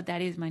spell out, but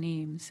that is my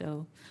name.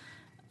 So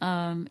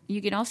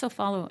you can also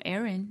follow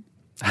Aaron.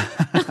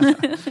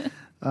 I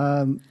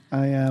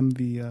am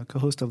the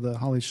co-host of the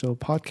Hall H Show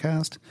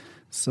podcast.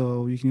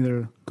 So you can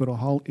either go to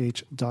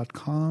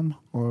hallh.com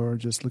or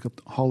just look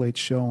up Hall H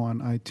Show on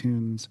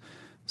iTunes,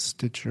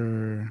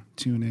 Stitcher,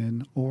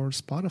 TuneIn, or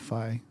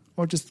Spotify,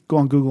 or just go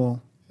on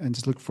Google and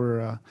just look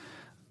for.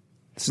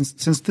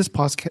 Since this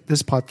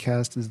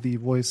podcast is the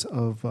voice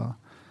of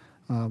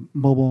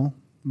mobile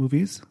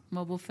movies,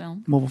 mobile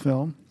film,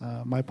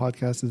 my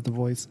podcast is the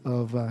voice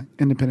of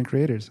independent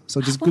creators.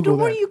 So just Google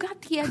that. Where you got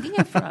the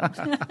idea from?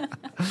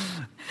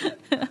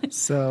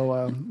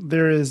 So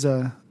there's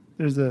a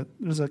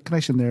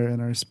connection there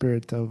in our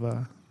spirit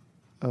of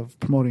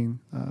promoting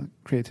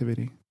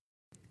creativity.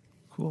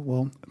 Cool.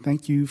 Well,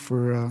 thank you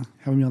for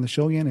having me on the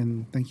show again,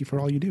 and thank you for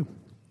all you do.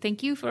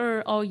 Thank you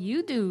for all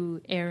you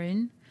do,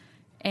 Aaron,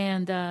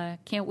 and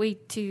can't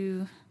wait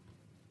to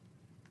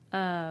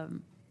go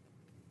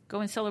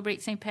and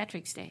celebrate St.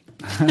 Patrick's Day.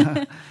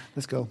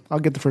 Let's go. I'll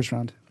get the first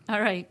round.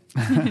 All right.